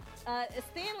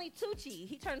 Stanley Tucci,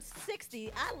 he turned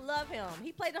 60. I love him.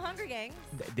 He played the Hunger Games.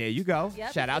 There you go.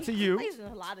 Yep. Shout out to He you. plays in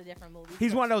a lot of different movies.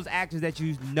 He's one of those actors that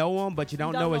you know him, but you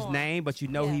don't know his him. name, but you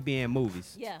know Yeah. he be in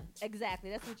movies. Yeah, exactly.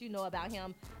 That's what you know about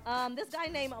him. This guy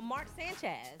named Mark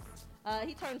Sanchez.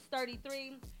 He turns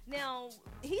 33. Now,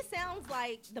 he sounds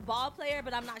like the ball player,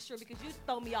 but I'm not sure because you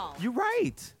throw me off. You're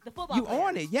right. The football You player.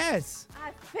 on it, yes.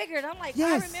 I figured. I'm like,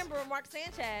 Yes. I remember Mark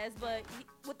Sanchez, but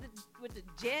with the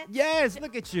Jets. Yes,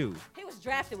 look at you. He was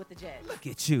drafted with the Jets. Look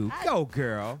at you. Go,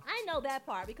 girl. I know that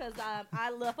part because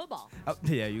I love football. Oh,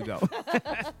 there you go.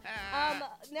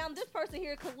 Now this person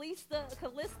here, Callista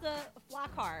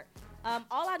Flockhart.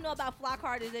 All I know about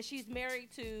Flockhart is that she's married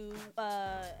to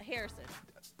Harrison.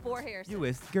 Ford Harrison. You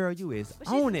is But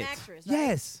she's own an it. actress, right?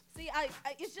 Yes. See, I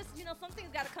it's just something's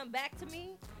got to come back to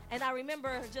me, and I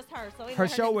remember just her. So anyway, Her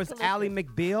show name was is Callista. Ally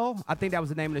McBeal. I think that was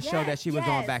the name of the show that she was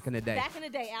on Yes, back in the day. Back in the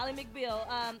day, Ally McBeal.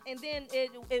 And then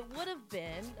it would have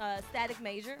been Static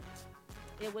Major.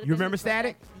 It would have You been remember his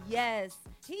birthday. Static? Yes.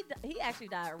 He actually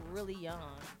died really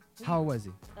young. How old was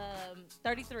he?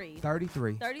 33.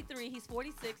 33. 33. He's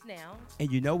 46 now.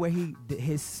 And you know where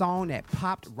his song that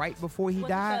popped right before he Was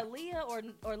died? it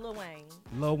Aaliyah or Lil Wayne?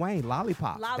 Lil Wayne,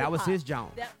 Lollipop. That was Lollipop. his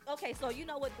John. Okay, so you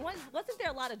know what? Wasn't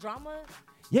there a lot of drama?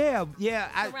 Yeah.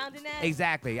 Surrounding that?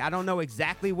 Exactly. I don't know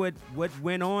exactly what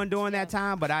went on during that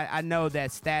time, but I know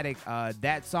that Static,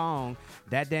 that song,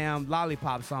 that damn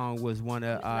Lollipop song was one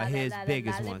of his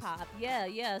biggest ones. Lollipop.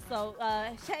 Yeah. So,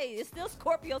 hey, it's still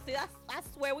Scorpio season. I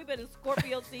swear we've been in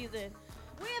Scorpio season.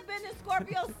 We have been in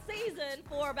Scorpio season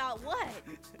for about what?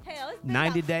 Hell, it's been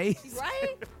 90 about- days.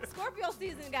 Right? Scorpio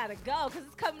season gotta go because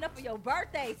it's coming up for your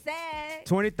birthday, Sag.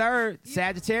 23rd,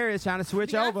 Sagittarius trying to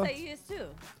switch over. Beyonce is too.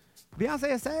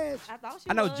 Beyonce is Sag. I thought she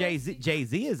I know was.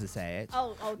 Jay-Z is a Sag.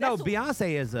 Oh, No, that's who-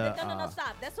 Beyonce is a. No,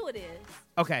 stop. That's who it is.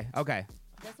 Okay.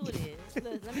 That's who it is.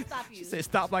 Look, let me stop you. She said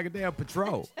stop like a damn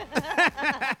patrol. Hey,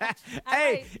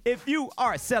 right. if you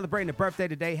are celebrating a birthday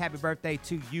today, happy birthday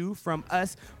to you from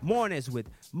us. Mornings with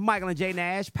Michael and Jay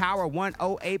Nash, Power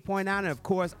 108.9, and of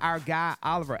course, our guy,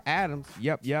 Oliver Adams.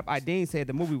 Yep. Ideen said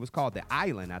the movie was called The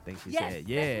Island, I think she Yes, said. that's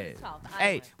what Yeah. it's called, The Hey,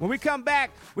 Island. when we come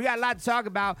back, we got a lot to talk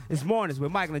about. It's Mornings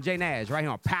with Michael and Jay Nash right here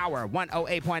on Power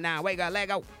 108.9. Wake up, let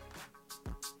go.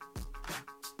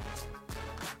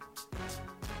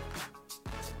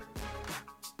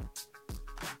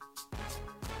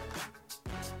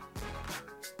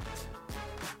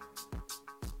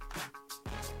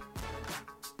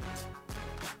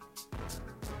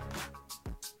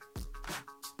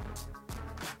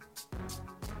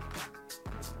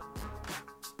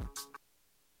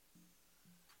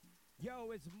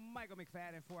 Yo, it's Michael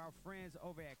McFadden for our friends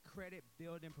over at Credit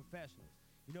Building Professionals.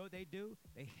 You know what they do?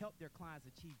 They help their clients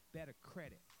achieve better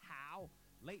credit. How?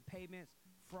 Late payments,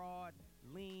 fraud,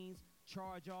 liens,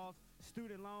 charge-offs,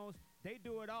 student loans. They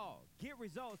do it all. Get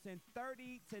results in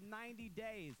 30 to 90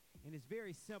 days, and it's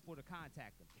very simple to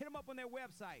contact them. Hit them up on their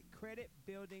website,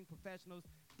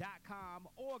 creditbuildingprofessionals.com,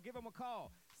 or give them a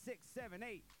call,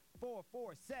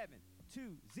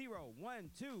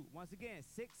 678-447-2012. Once again,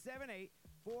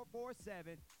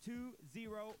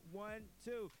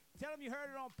 678-447-2012. Tell them you heard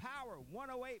it on Power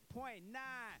 108.9.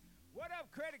 What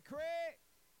up, Credit Craig?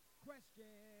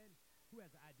 Question: who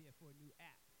has an idea for a new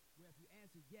app? Where if you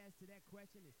answer yes to that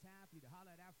question, it's time for you to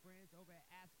holler at our friends over at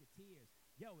Askateers.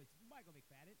 Yo, it's Michael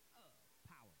McFadden of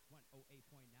Power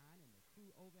 108.9, and the crew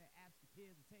over at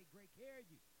Askateers will take great care of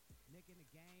you. Nick and the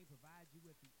gang provides you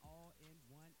with the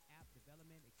all-in-one app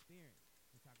development experience.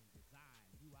 We're talking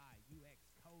design, UI,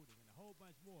 UX, coding, and a whole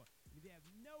bunch more. And if you have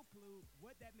no clue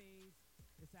what that means,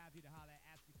 it's time for you to holler at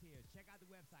Askateers. Check out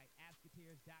the website,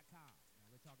 askateers.com. Now,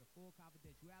 we're talking full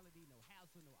confidentiality, no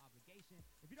hassle, no obligation.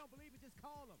 If you don't believe it, just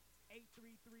call them.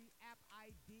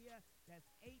 833-APP-IDEA. That's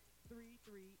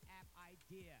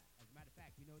 833-APP-IDEA. As a matter of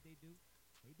fact, you know what they do?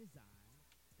 They design,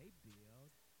 they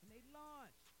build, and they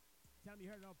launch. Tell me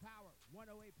you heard it on Power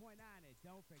 108.9, and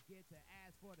don't forget to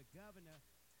ask for the governor.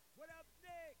 What up,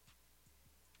 Nick?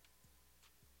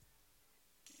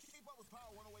 Keep up with Power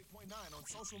 108.9 on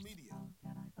social media.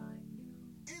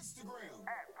 Instagram.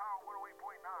 At Power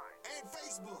 108.9. And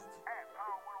Facebook. At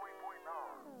Power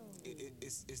 108.9.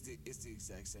 It's the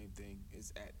exact same thing.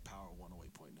 It's at Power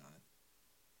 108.9.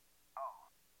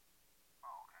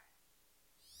 Okay.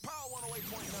 Power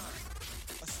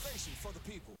 108.9. A station for the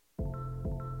people.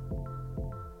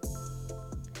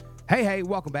 Hey,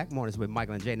 welcome back. Mornings with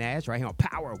Michael and Jay Nash right here on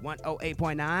Power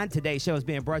 108.9. Today's show is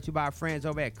being brought to you by our friends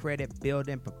over at Credit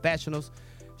Building Professionals.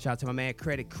 Shout out to my man,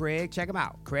 Credit Craig. Check him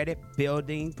out,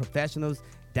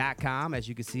 creditbuildingprofessionals.com. As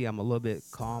you can see, I'm a little bit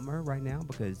calmer right now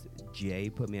because Jay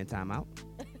put me in timeout.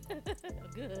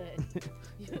 Good.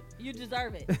 You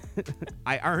deserve it.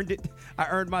 I earned it. I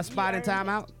earned my spot in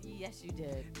timeout. Yes, you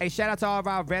did. Hey, shout out to all of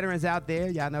our veterans out there.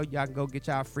 Y'all know y'all can go get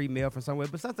y'all free meal from somewhere,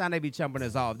 but sometimes they be chumping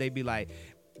us off. They be like,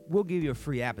 we'll give you a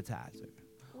free appetizer.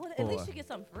 Well, at least you get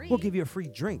some free. We'll give you a free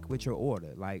drink with your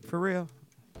order. Like, for real?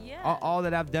 Yeah. All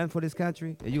that I've done for this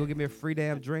country, and you gonna give me a free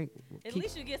damn drink? At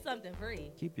least you get something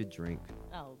free. Keep your drink.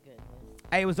 Oh, goodness.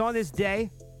 Hey, it was on this day,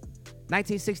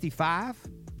 1965.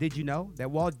 Did you know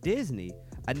that Walt Disney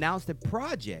announced a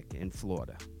project in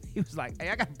Florida? He was like,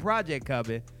 hey, I got a project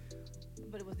coming.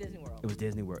 But it was Disney World. It was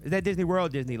Disney World. Is that Disney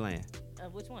World or Disneyland?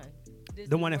 Which one? Disney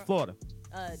The one in World? Florida.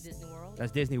 Disney World.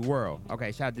 That's Disney World.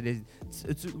 Okay, shout out to this.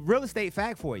 It's a real estate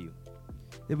fact for you.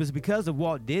 It was because of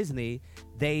Walt Disney,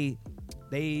 they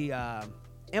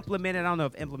implemented, I don't know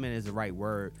if implement is the right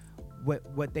word,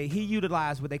 he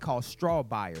utilized what they call straw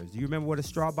buyers. Do you remember what a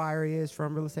straw buyer is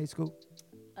from real estate school?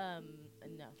 No.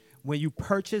 When you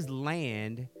purchase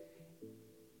land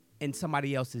in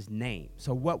somebody else's name.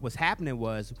 So what was happening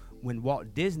was when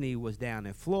Walt Disney was down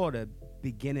in Florida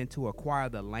beginning to acquire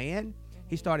the land,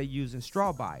 he started using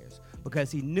straw buyers because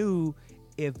he knew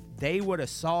if they would have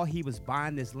saw he was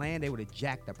buying this land, they would have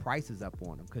jacked the prices up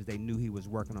on him because they knew he was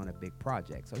working on a big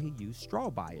project. So he used straw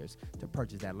buyers to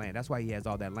purchase that land. That's why he has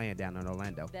all that land down in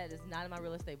Orlando. That is not in my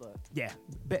real estate book. Yeah,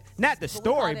 but not the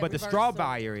story, but the straw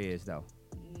buyer is though.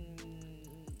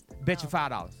 Bet you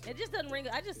 $5. It just doesn't ring.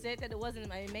 I just said that it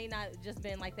wasn't. It may not just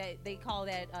been like that. They call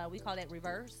that. We call that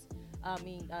reverse.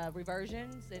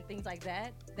 Reversions and things like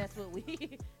that. That's what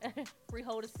we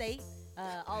freehold estate.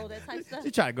 All of that type of stuff.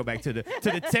 You try to go back to the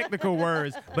technical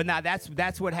words, but now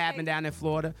that's what happened down in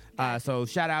Florida. So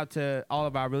shout out to all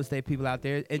of our real estate people out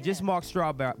there, and just mark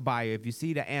straw buyer. If you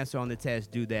see the answer on the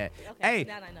test, do that. Okay, hey,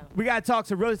 now I know. we gotta talk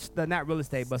to not real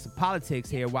estate, but some politics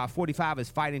here. While 45 is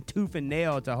fighting tooth and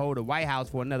nail to hold the White House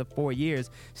for another 4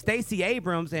 years, Stacey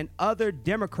Abrams and other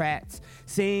Democrats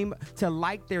seem to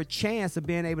like their chance of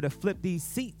being able to flip these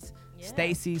seats. Yeah.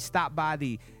 Stacey stopped by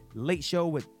the Late Show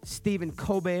with Stephen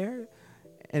Colbert,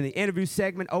 and the interview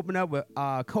segment opened up with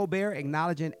Colbert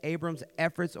acknowledging Abrams'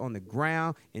 efforts on the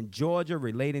ground in Georgia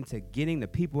relating to getting the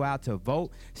people out to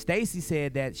vote. Stacey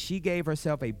said that she gave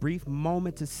herself a brief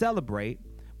moment to celebrate,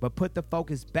 but put the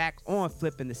focus back on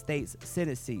flipping the state's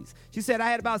Senate seats. She said, I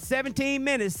had about 17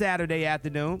 minutes Saturday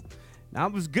afternoon. Now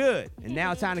it was good, and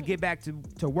now it's time to get back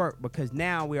to work because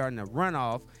now we are in a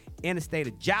runoff in the state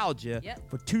of Georgia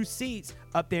for 2 seats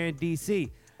up there in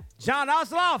D.C. John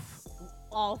Ossoff.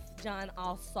 John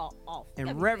Ossoff.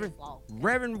 And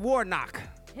Reverend Warnock.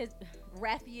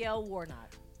 Raphael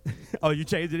Warnock. Oh, you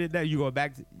changed it now? You going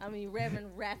back to... Reverend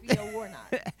Raphael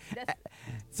Warnock.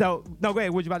 So, no, go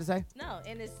ahead. What you about to say? No,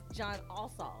 and it's John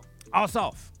Ossoff.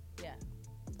 Ossoff. Yeah.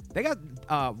 They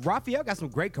got Raphael got some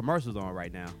great commercials on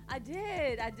right now. I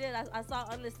did. I saw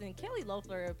Unlistened. Kelly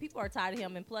Loeffler, people are tired of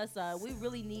him. And plus, we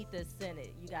really need the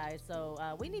Senate, you guys. So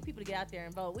we need people to get out there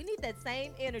and vote. We need that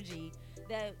same energy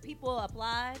that people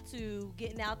apply to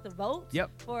getting out the vote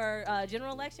for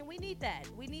general election. We need that.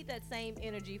 We need that same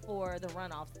energy for the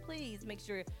runoffs. Please make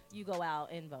sure you go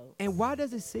out and vote. And why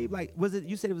does it seem like,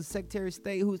 you said it was Secretary of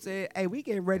State who said, hey, we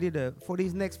getting ready for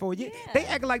these next 4 years. Yeah. They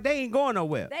acting like they ain't going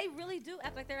nowhere. They really do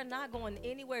act like they're not going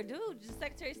anywhere. Dude, the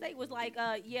Secretary of State was like,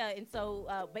 and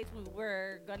so basically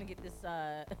we're going to get this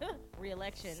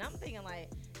re-election. I'm thinking like,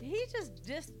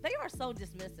 they are so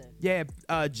dismissive. Yeah,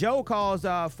 Joe calls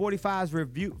 45's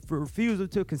refusal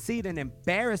to concede an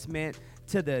embarrassment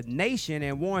to the nation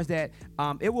and warns that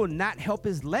it will not help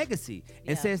his legacy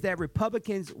and says that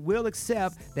Republicans will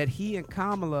accept that he and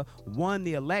Kamala won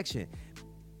the election.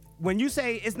 When you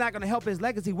say it's not going to help his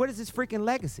legacy, what is his freaking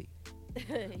legacy?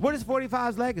 What is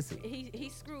 45's legacy? He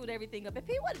screwed everything up. If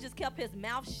he would have just kept his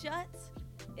mouth shut,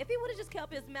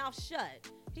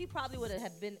 he probably would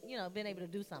have been able to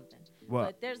do something. Well,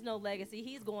 but there's no legacy.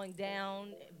 He's going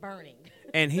down burning.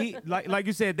 And he, like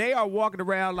you said, they are walking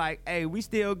around like, hey, we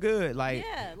still good. Like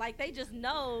they just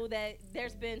know that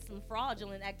there's been some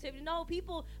fraudulent activity. No,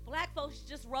 black folks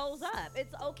just rose up.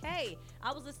 It's okay.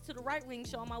 I was listening to the Right Wing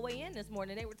show on my way in this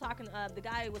morning. They were talking, the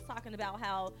guy was talking about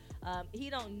how he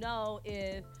don't know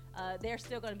if they're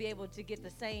still going to be able to get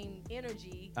the same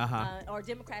energy or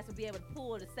Democrats will be able to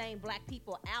pull the same black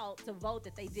people out to vote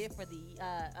that they did for the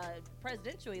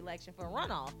presidential election for a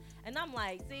runoff. And I'm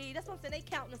like, see, that's what I'm saying. They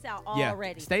counting us out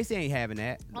already. Stacey ain't having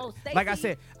that. Oh, Stacey. Like I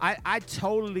said, I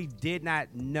totally did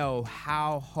not know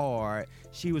how hard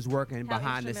she was working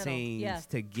behind the scenes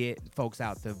to get folks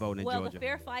out to vote in Georgia. Well, the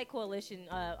Fair Fight Coalition,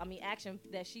 action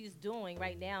that she's doing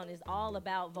right now is all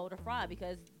about voter fraud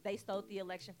because they stole the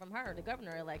election from her, the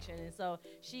governor election. And so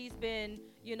she's been,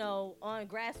 on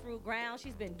grassroots ground.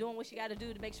 She's been doing what she got to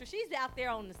do to make sure she's out there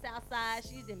on the south side.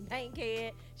 She's in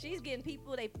Bankhead. She's getting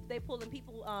people, they pulling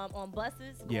people on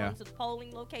buses, going to the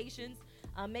polling locations.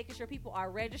 Making sure people are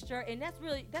registered, and that's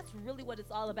really what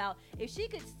it's all about. If she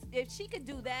could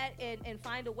do that and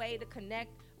find a way to connect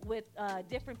with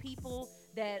different people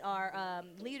that are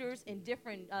leaders in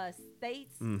different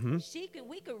states,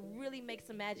 we could really make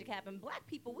some magic happen. Black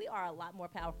people, we are a lot more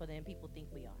powerful than people think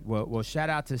we are. Well, shout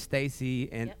out to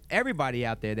Stacey and everybody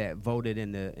out there that voted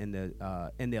in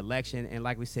the election. And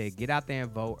like we said, get out there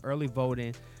and vote. Early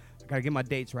voting. I gotta get my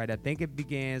dates right. I think it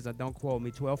begins. Don't quote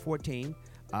me. 12/14.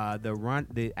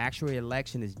 The actual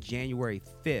election is January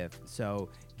 5th. So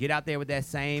get out there with that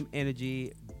same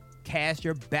energy. Cast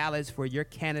your ballots for your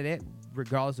candidate,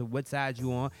 regardless of what side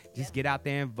you on. Just get out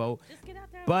there and vote. Just get out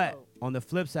there and vote. vote. On the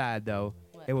flip side, though,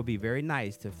 it would be very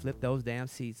nice to flip those damn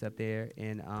seats up there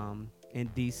in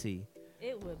D.C.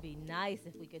 It would be nice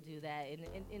if we could do that. And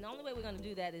the only way we're going to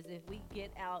do that is if we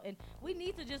get out. And we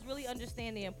need to just really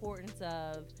understand the importance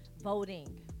of voting.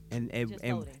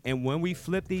 And when we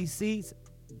flip these seats,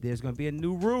 there's going to be a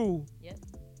new rule. Yep.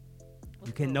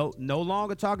 You can no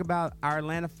longer talk about our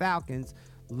Atlanta Falcons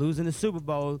losing the Super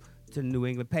Bowl to the New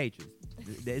England Patriots.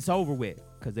 It's over with.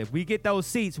 Because if we get those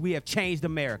seats, we have changed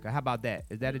America. How about that?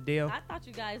 Is that a deal? I thought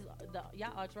you guys,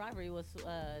 y'all arch rivalry was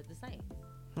the same.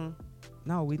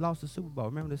 No, we lost the Super Bowl.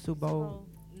 Remember the Super Bowl?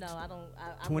 No, I don't.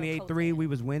 28-3, we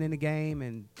was winning the game,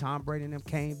 and Tom Brady and them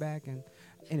came back. And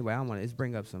anyway, I don't want to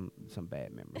bring up some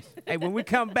bad memories. Hey, when we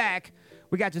come back,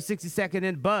 we got your 60-second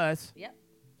in buzz. Yep.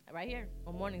 Right here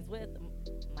on Mornings with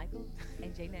Michael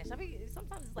and Jay Nash. I mean,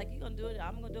 sometimes it's like, you're going to do it,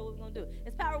 I'm going to do what we're going to do.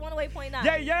 It's Power 108.9.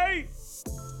 Yay, yay!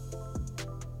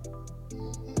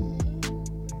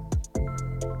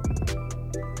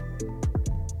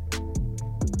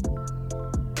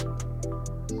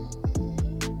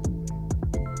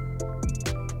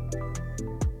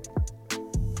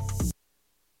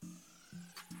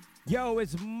 Yo,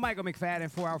 it's Michael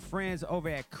McFadden for our friends over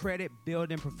at Credit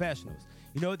Building Professionals.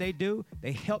 You know what they do?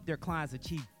 They help their clients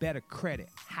achieve better credit.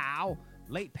 How?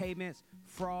 Late payments,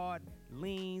 fraud,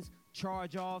 liens,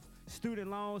 charge-offs,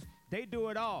 student loans. They do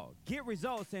it all. Get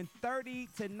results in 30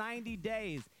 to 90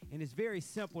 days, and it's very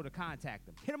simple to contact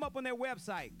them. Hit them up on their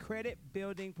website,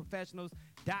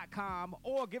 creditbuildingprofessionals.com,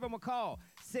 or give them a call,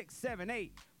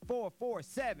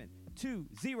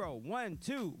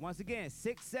 678-447-2012. Once again,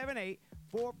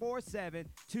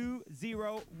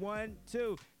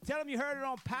 678-447-2012. Tell them you heard it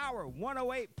on Power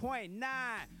 108.9.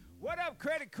 What up,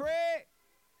 Credit Craig?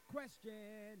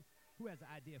 Question: who has an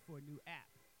idea for a new app?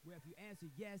 Where if you answer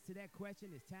yes to that question,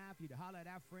 it's time for you to holler at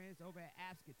our friends over at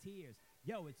Appsketeers.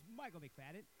 Yo, it's Michael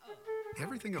McFadden.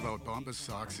 Everything about Bombas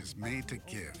socks is made to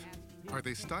give. Are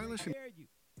they stylish and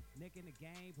Nick in the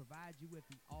Game provides you with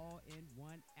the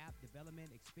all-in-one app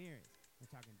development experience. We're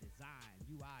talking design,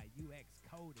 UI, UX,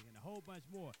 coding, and a whole bunch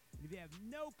more. And if you have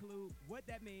no clue what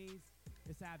that means,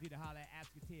 it's time for you to holler at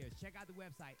Appsketeers. Check out the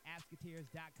website,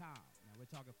 appsketeers.com. Now, we're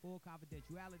talking full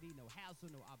confidentiality, no hassle,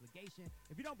 no obligation.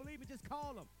 If you don't believe me, just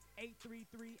call them.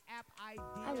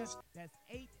 833-APP-IDEA. That's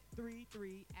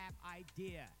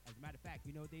 833-APP-IDEA. As a matter of fact,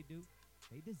 you know what they do?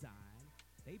 They design,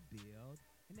 they build,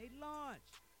 and they launch.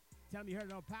 Tell me you heard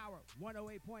it on Power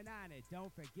 108.9. And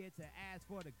don't forget to ask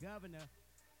for the governor.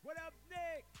 What up,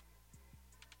 Nick?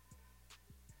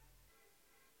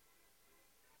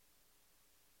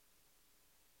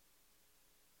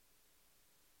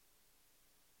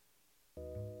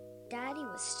 Daddy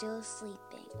was still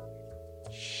sleeping.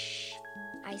 Shh,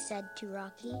 I said to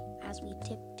Rocky as we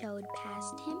tiptoed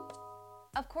past him.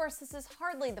 Of course, this is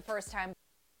hardly the first time.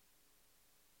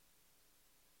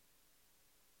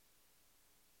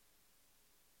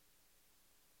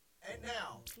 And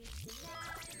now,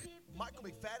 Michael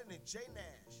McFadden and Jay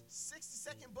Nash,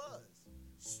 60-second buzz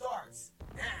starts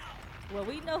now. Well,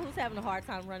 we know who's having a hard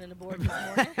time running the board this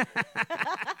morning.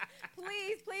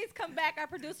 Please come back. Our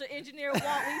producer, engineer Walt,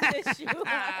 we miss you.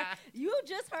 You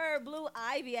just heard Blue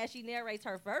Ivy as she narrates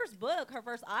her first book, her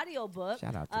first audio book.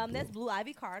 Shout out to Blue. That's Blue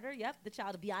Ivy Carter. Yep, the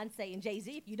child of Beyonce and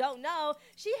Jay-Z. If you don't know,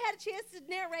 she had a chance to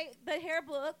narrate the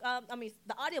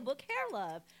the audio book Hair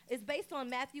Love. It's based on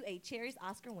Matthew A. Cherry's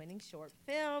Oscar-winning short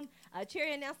film.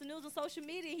 Cherry announced the news on social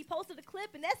media. He posted a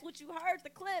clip, and that's what you heard, the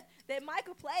clip that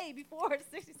Michael played before the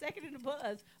 60-second in the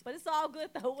buzz. But it's all good,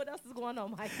 though. What else is going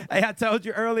on, Michael? Hey, I told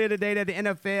you earlier today that the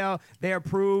NFL, they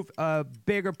approved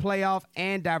bigger playoff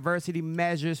and diversity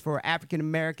measures for African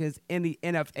Americans in the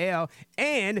NFL.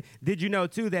 And did you know,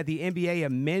 too, that the NBA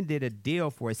amended a deal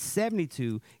for a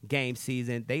 72-game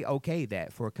season? They okayed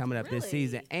that for coming up this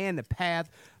season. And the path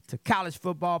to college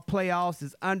football playoffs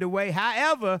is underway.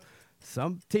 However,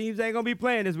 some teams ain't going to be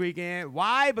playing this weekend.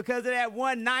 Why? Because of that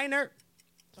one Niner.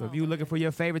 So if you're looking for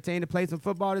your favorite team to play some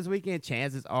football this weekend,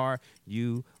 chances are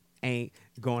you ain't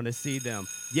going to see them.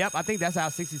 Yep, I think that's our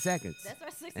 60 seconds. That's our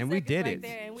 60 seconds. And we did right it.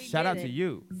 There, and we Shout did out it. to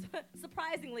you.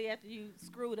 Surprisingly, after you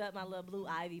screwed up my little Blue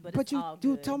Ivy, but But it's you, all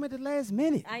you good. told me at the last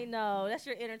minute. I know. That's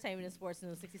your entertainment and sports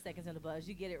news, 60 Seconds in the Buzz.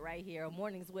 You get it right here on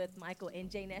Mornings with Michael and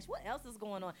Jay Nash. What else is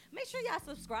going on? Make sure y'all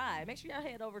subscribe. Make sure y'all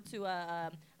head over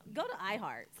to, go to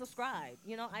iHeart. Subscribe.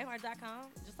 You know, iHeart.com.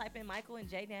 Just type in Michael and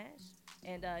Jay Nash,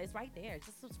 and it's right there.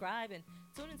 Just subscribe and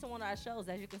tune into one of our shows.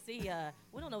 As you can see,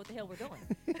 we don't know what the hell we're doing.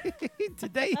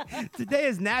 Today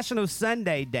is National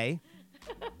Sunday Day.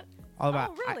 All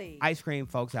about really? ice cream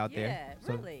folks out there. Yeah,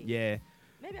 really? Yeah.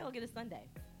 Maybe I'll get a Sunday.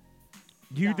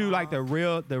 Do you do like the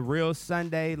real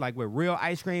Sunday, like with real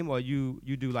ice cream, or you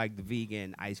do like the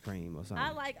vegan ice cream or something?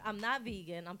 I'm not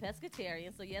vegan. I'm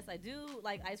pescatarian. So, yes, I do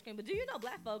like ice cream. But do you know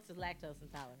black folks is lactose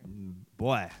intolerant?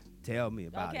 Boy, tell me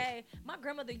about it. Okay. My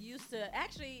grandmother used to,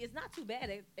 actually, it's not too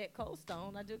bad at Cold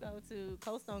Stone. I do go to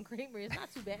Cold Stone Creamery. It's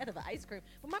not too bad of an ice cream.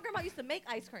 But my grandma used to make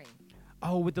ice cream.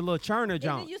 Oh, with the little churner And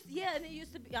jump. and it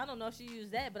used to be, I don't know if she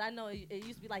used that, but I know it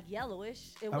used to be like yellowish.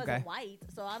 It Okay. wasn't white.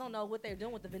 So I don't know what they're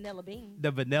doing with the vanilla bean. The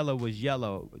vanilla was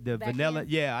yellow. The Back vanilla, then?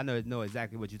 yeah, I know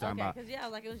exactly what you're talking about. Because,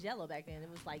 like it was yellow back then.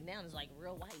 It was like now it's like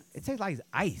real white. It tastes like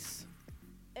ice.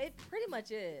 It pretty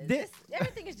much is. This-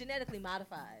 Everything is genetically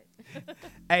modified.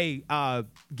 Hey,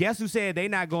 guess who said they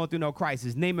not going through no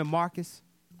crisis? Neiman Marcus.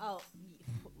 Oh,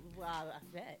 well, I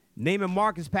bet. Neiman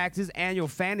Marcus packs his annual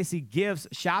fantasy gifts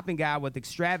shopping guide with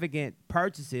extravagant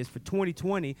purchases for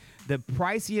 2020. The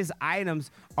priciest items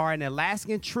are an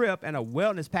Alaskan trip and a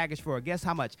wellness package for, guess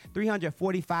how much?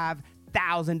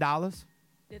 $345,000.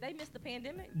 Did they miss the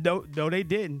pandemic? No, they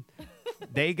didn't.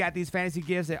 They got these fantasy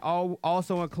gifts that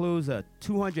also includes a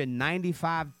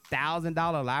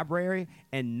 $295,000 library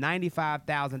and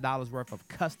 $95,000 worth of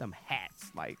custom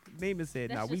hats. Like Neiman said,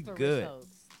 That's "No, just we for rich good." folks.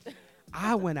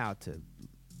 I went out to.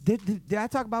 Did I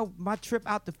talk about my trip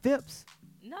out to Phipps?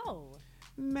 No.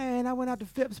 Man, I went out to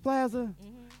Phipps Plaza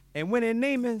and went in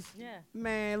Neiman's. Yeah.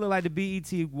 Man, it looked like the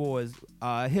BET Awards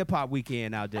hip hop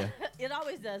weekend out there. It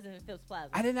always does in Phipps Plaza.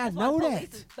 I did not That's why know the police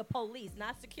that. is the police,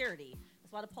 not security.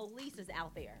 That's why the police is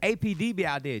out there. APD be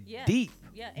out there Yeah. deep.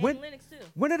 Yeah, and When, Lennox too.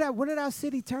 when did our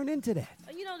city turn into that?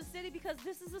 You know, the city, because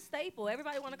this is a staple.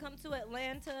 Everybody want to come to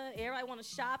Atlanta. Everybody want to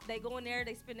shop. They go in there.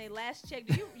 They spend their last check.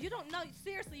 You don't know.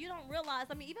 Seriously, you don't realize.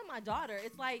 I mean, even my daughter,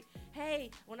 it's like, hey,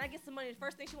 when I get some money, the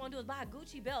first thing she want to do is buy a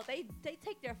Gucci belt. They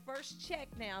take their first check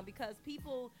now because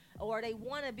people, or they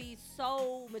want to be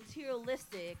so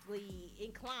materialistically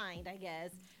inclined, I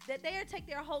guess, that they take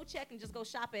their whole check and just go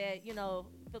shop at,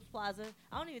 Phipps Plaza.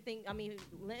 I don't even think. I mean,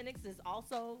 Lennox is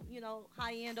also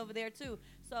high end over there too.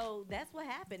 So that's what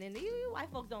happened. And you white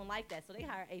folks don't like that, so they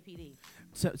hire APD.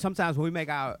 So sometimes when we make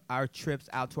our trips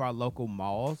out to our local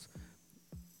malls,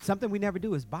 something we never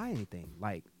do is buy anything.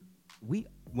 Like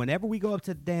whenever we go up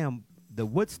to the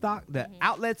Woodstock, the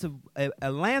outlets of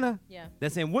Atlanta,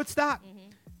 that's in Woodstock,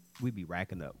 we be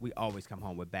racking up. We always come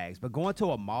home with bags. But going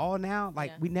to a mall now,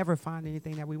 we never find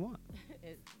anything that we want.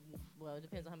 Well, it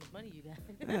depends on how much money you got.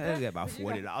 I got about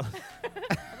 $40.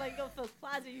 Like, go to Phipps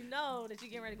Plaza, you know that you're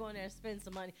getting ready to go in there and spend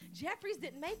some money. Jeffries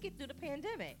didn't make it through the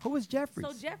pandemic. Who is Jeffries?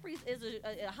 So Jeffries is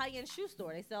a high-end shoe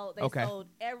store. They sold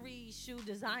every shoe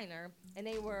designer, and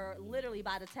they were literally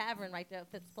by the tavern right there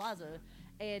at Phipps Plaza,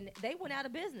 and they went out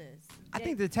of business. I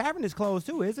think the tavern is closed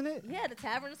too, isn't it? Yeah, the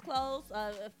tavern is closed.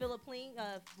 Philip Pling,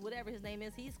 whatever his name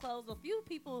is, he's closed. A few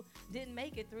people didn't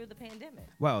make it through the pandemic.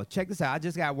 Well, check this out. I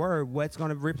just got word what's going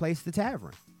to replace the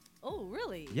tavern. Oh,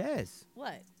 really? Yes.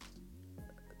 What?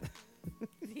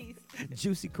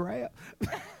 Juicy crab.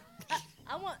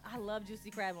 I love Juicy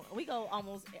Crab. We go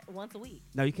almost once a week.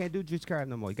 No, you can't do Juicy Crab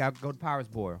no more. You got to go to Pirates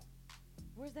Boil.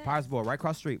 Where's that? Pirates Boil, right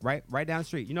across the street, right down the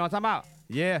street. You know what I'm talking about?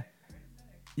 Yeah.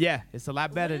 Yeah, it's a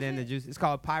lot better than the juice. It's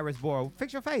called Pirates Boil.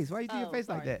 Fix your face. Why you do your face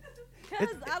like that? Because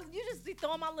you just be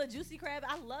throwing my little Juicy Crab.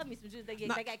 I love me some juice. They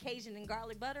got Cajun and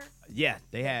garlic butter. Yeah,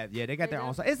 they have. Yeah, they got their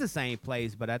own. So it's the same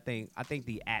place, but I think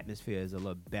the atmosphere is a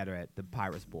little better at the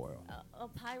Pirates Boil.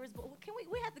 Pirates Boil. Can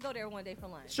we have to go there one day for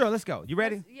lunch? Sure, let's go. You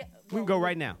ready? Yeah. We can go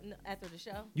right now. After the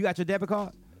show. You got your debit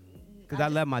card? Because I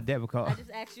left my debit card. I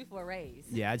just asked you for a raise.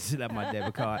 Yeah, I just left my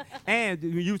debit card. And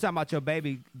you were talking about your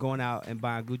baby going out and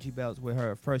buying Gucci belts with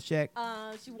her first check.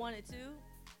 She wanted to.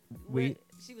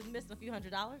 She was missing a few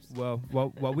 $100. Well,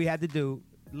 what we had to do,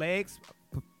 legs,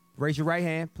 raise your right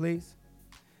hand, please.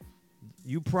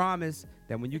 You promise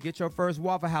that when you get your first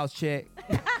Waffle House check,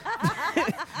 that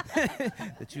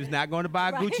you're not going to buy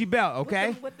a Gucci belt,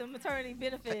 okay? With the maternity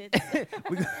benefits.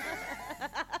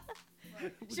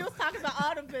 She was talking about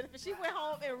all the benefits. She went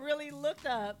home and really looked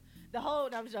up the whole.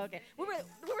 No, I'm joking. We were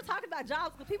talking about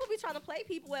jobs because people be trying to play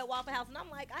people at Waffle House, and I'm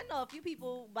like, I know a few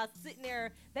people by sitting there.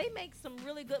 They make some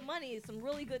really good money, some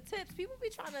really good tips. People be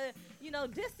trying to,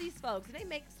 diss these folks, and they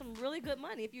make some really good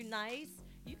money. If you're nice,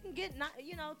 you can get,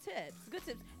 tips, good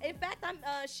tips. In fact, I'm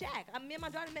Shaq. Me and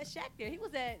my daughter met Shaq there. He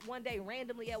was at one day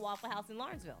randomly at Waffle House in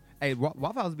Lawrenceville. Hey,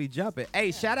 Waffle House be jumping.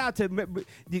 Hey, shout out to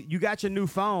you got your new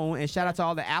phone, and shout out to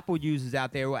all the Apple users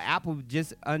out there. Well, Apple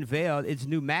just unveiled its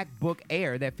new MacBook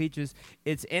Air that features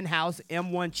its in-house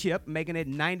M1 chip, making it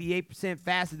 98%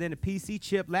 faster than a PC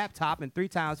chip laptop and 3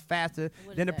 times faster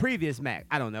than the previous Mac.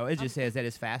 I don't know. It just says that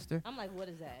it's faster. I'm like, what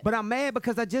is that? But I'm mad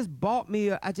because I just bought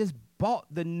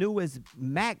the newest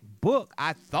MacBook,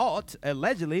 I thought,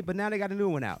 allegedly, but now they got a new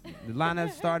one out. The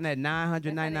lineup starting at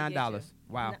 $999.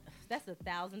 Wow. That's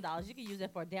 $1,000. You can use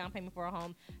that for a down payment for a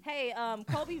home. Hey,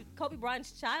 Kobe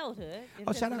Bryant's childhood in shout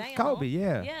out to Pennsylvania Kobe, home,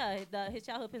 yeah. Yeah, his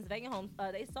childhood Pennsylvania homes,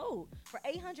 they sold for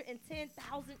 $810,000.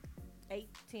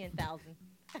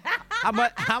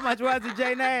 How much was it,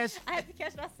 Jay Nash? I had to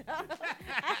catch myself.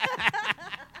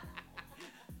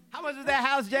 How much was that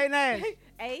house, Jay Nash?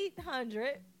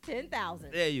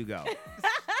 $810,000. There you go.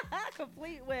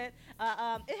 Complete with,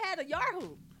 it had a yard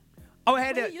hoop. Oh, it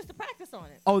had he used to practice on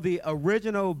it. Oh, the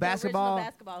original basketball? The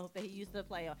original basketball hoop that he used to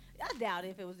play on. I doubt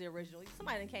if it was the original.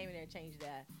 Somebody done came in there and changed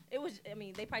that. It was,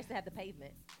 they probably still had the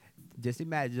pavement. Just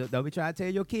imagine. Don't be trying to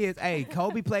tell your kids, hey,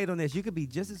 Kobe played on this. You could be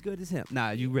just as good as him.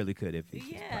 Nah, you really could if you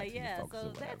Yeah.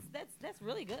 So that's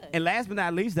really good. And last but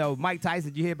not least, though, Mike Tyson,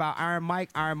 did you hear about Iron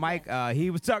Mike? Iron Mike, he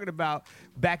was talking about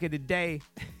back in the day.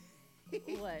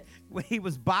 What? When he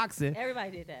was boxing.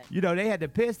 Everybody did that. They had the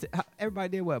pistol. Everybody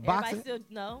did what? Boxing? Everybody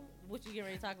still know what you getting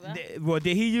ready to talk about?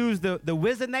 Did he use the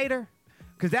Wizinator?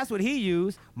 Because that's what he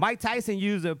used. Mike Tyson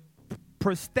used a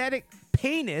prosthetic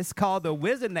penis called the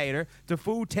Wizinator to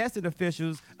fool testing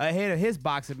officials ahead of his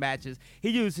boxing matches. He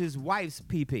used his wife's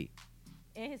PP.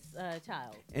 And his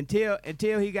child.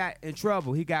 Until he got in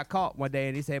trouble. He got caught one day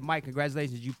and he said, Mike,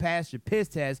 congratulations, you passed your piss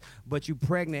test, but you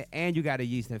pregnant and you got a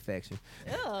yeast infection.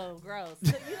 Oh, gross.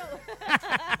 So,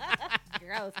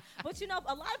 gross. But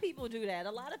a lot of people do that.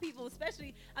 A lot of people,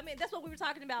 especially, that's what we were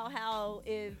talking about, how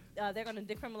if they're going to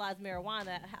decriminalize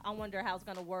marijuana, I wonder how it's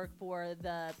going to work for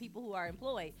the people who are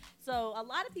employed. So a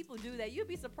lot of people do that. You'd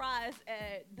be surprised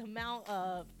at the amount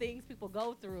of things people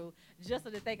go through just so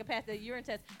that they can pass their urine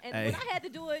test. And when I had to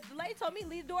do it, the lady told me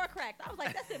leave the door cracked. I was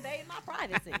like, that's invading my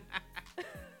privacy.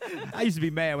 I used to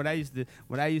be mad when I used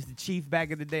to chief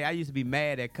back in the day. I used to be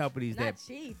mad at companies Not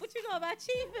chief. What you know about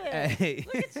chiefing? Hey.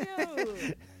 Look at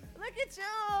you. Look at you.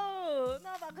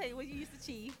 No, okay, well, you used to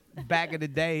chief. Back in the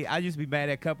day, I used to be mad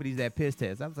at companies that piss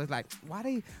test. I was just like, why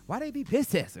they be piss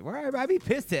testing? Why everybody be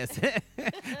piss testing?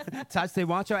 Tasha said,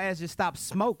 why don't your ass just stop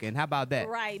smoking? How about that?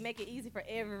 Right, make it easy for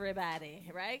everybody,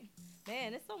 right?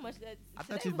 Man, it's so much that. I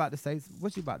thought you was about to say.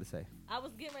 What you about to say? I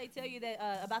was getting ready to tell you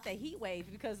that about that heat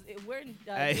wave because we're in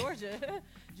Hey. Georgia.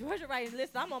 Georgia, right?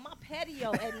 Listen, I'm on my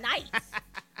patio at night.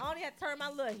 I only have to turn my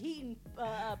little heating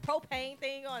propane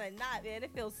thing on at night, man.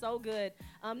 It feels so good.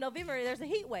 November, there's a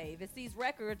heat wave. It sees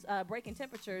records breaking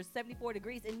temperatures, 74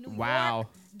 degrees in New Wow. York,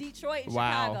 Detroit, and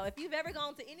Wow. Chicago. If you've ever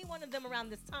gone to any one of them around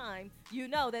this time, you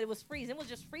know that it was freezing. It was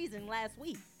just freezing last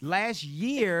week. Last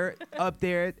year up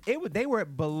there, they were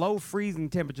below freezing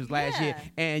temperatures last year,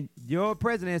 Yeah. and your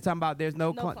president is talking about there's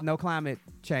no No climate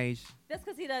change. That's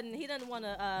because he doesn't want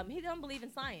to. He doesn't believe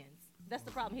in science. That's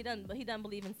the problem. He doesn't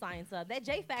believe in science. That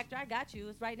J Factor, I got you.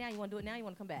 It's right now. You want to do it now? You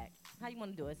want to come back? How you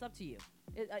want to do it? It's up to you.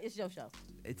 It's your show.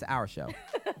 It's our show.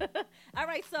 All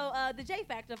right. So the J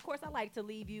Factor. Of course, I like to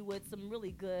leave you with some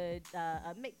really good,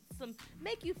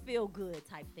 make you feel good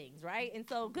type things, right? And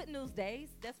so, good news days.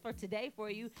 That's for today for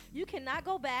you. You cannot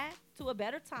go back to a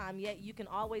better time, yet you can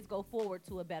always go forward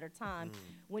to a better time.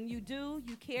 When you do,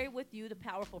 you carry with you the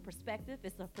powerful perspective.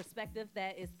 It's a perspective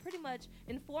that is pretty much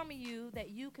informing you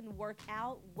that you can work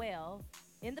out well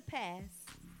in the past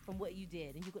from what you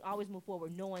did, and you can always move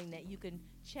forward knowing that you can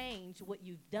change what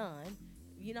you've done,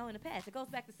 in the past. It goes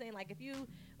back to saying, like, if you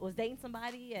was dating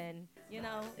somebody and,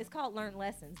 it's called learned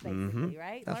lessons, basically,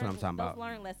 right? That's what I'm talking about. Those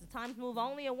learned lessons. Times move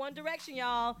only in one direction,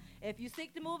 y'all. If you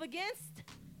seek to move against,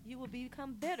 you will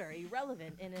become bitter,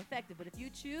 irrelevant, and ineffective. But if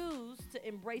you choose to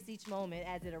embrace each moment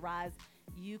as it arrives,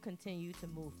 you continue to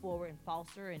move forward and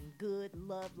foster and good,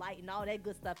 love, light, and all that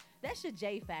good stuff. That's your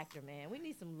J Factor, man. We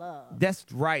need some love. That's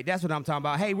right. That's what I'm talking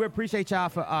about. Hey, we appreciate y'all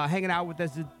for hanging out with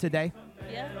us today.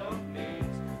 Yeah.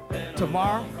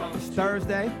 Tomorrow is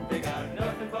Thursday.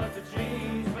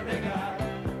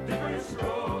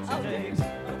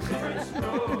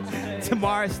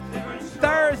 Tomorrow's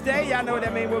Thursday. Y'all know what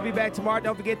that means. We'll be back tomorrow.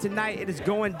 Don't forget, tonight it is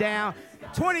going down.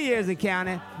 20 years in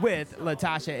counting with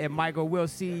Latasha and Michael. We'll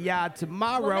see y'all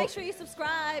tomorrow. Well, make sure you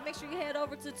subscribe. Make sure you head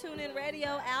over to TuneIn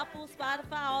Radio, Apple,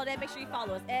 Spotify, all that. Make sure you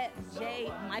follow us at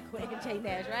J Michael and J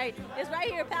Nash, right? It's right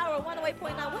here, Power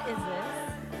 108.9. What is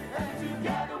this?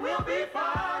 Together we'll be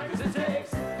fine. 'Cause it's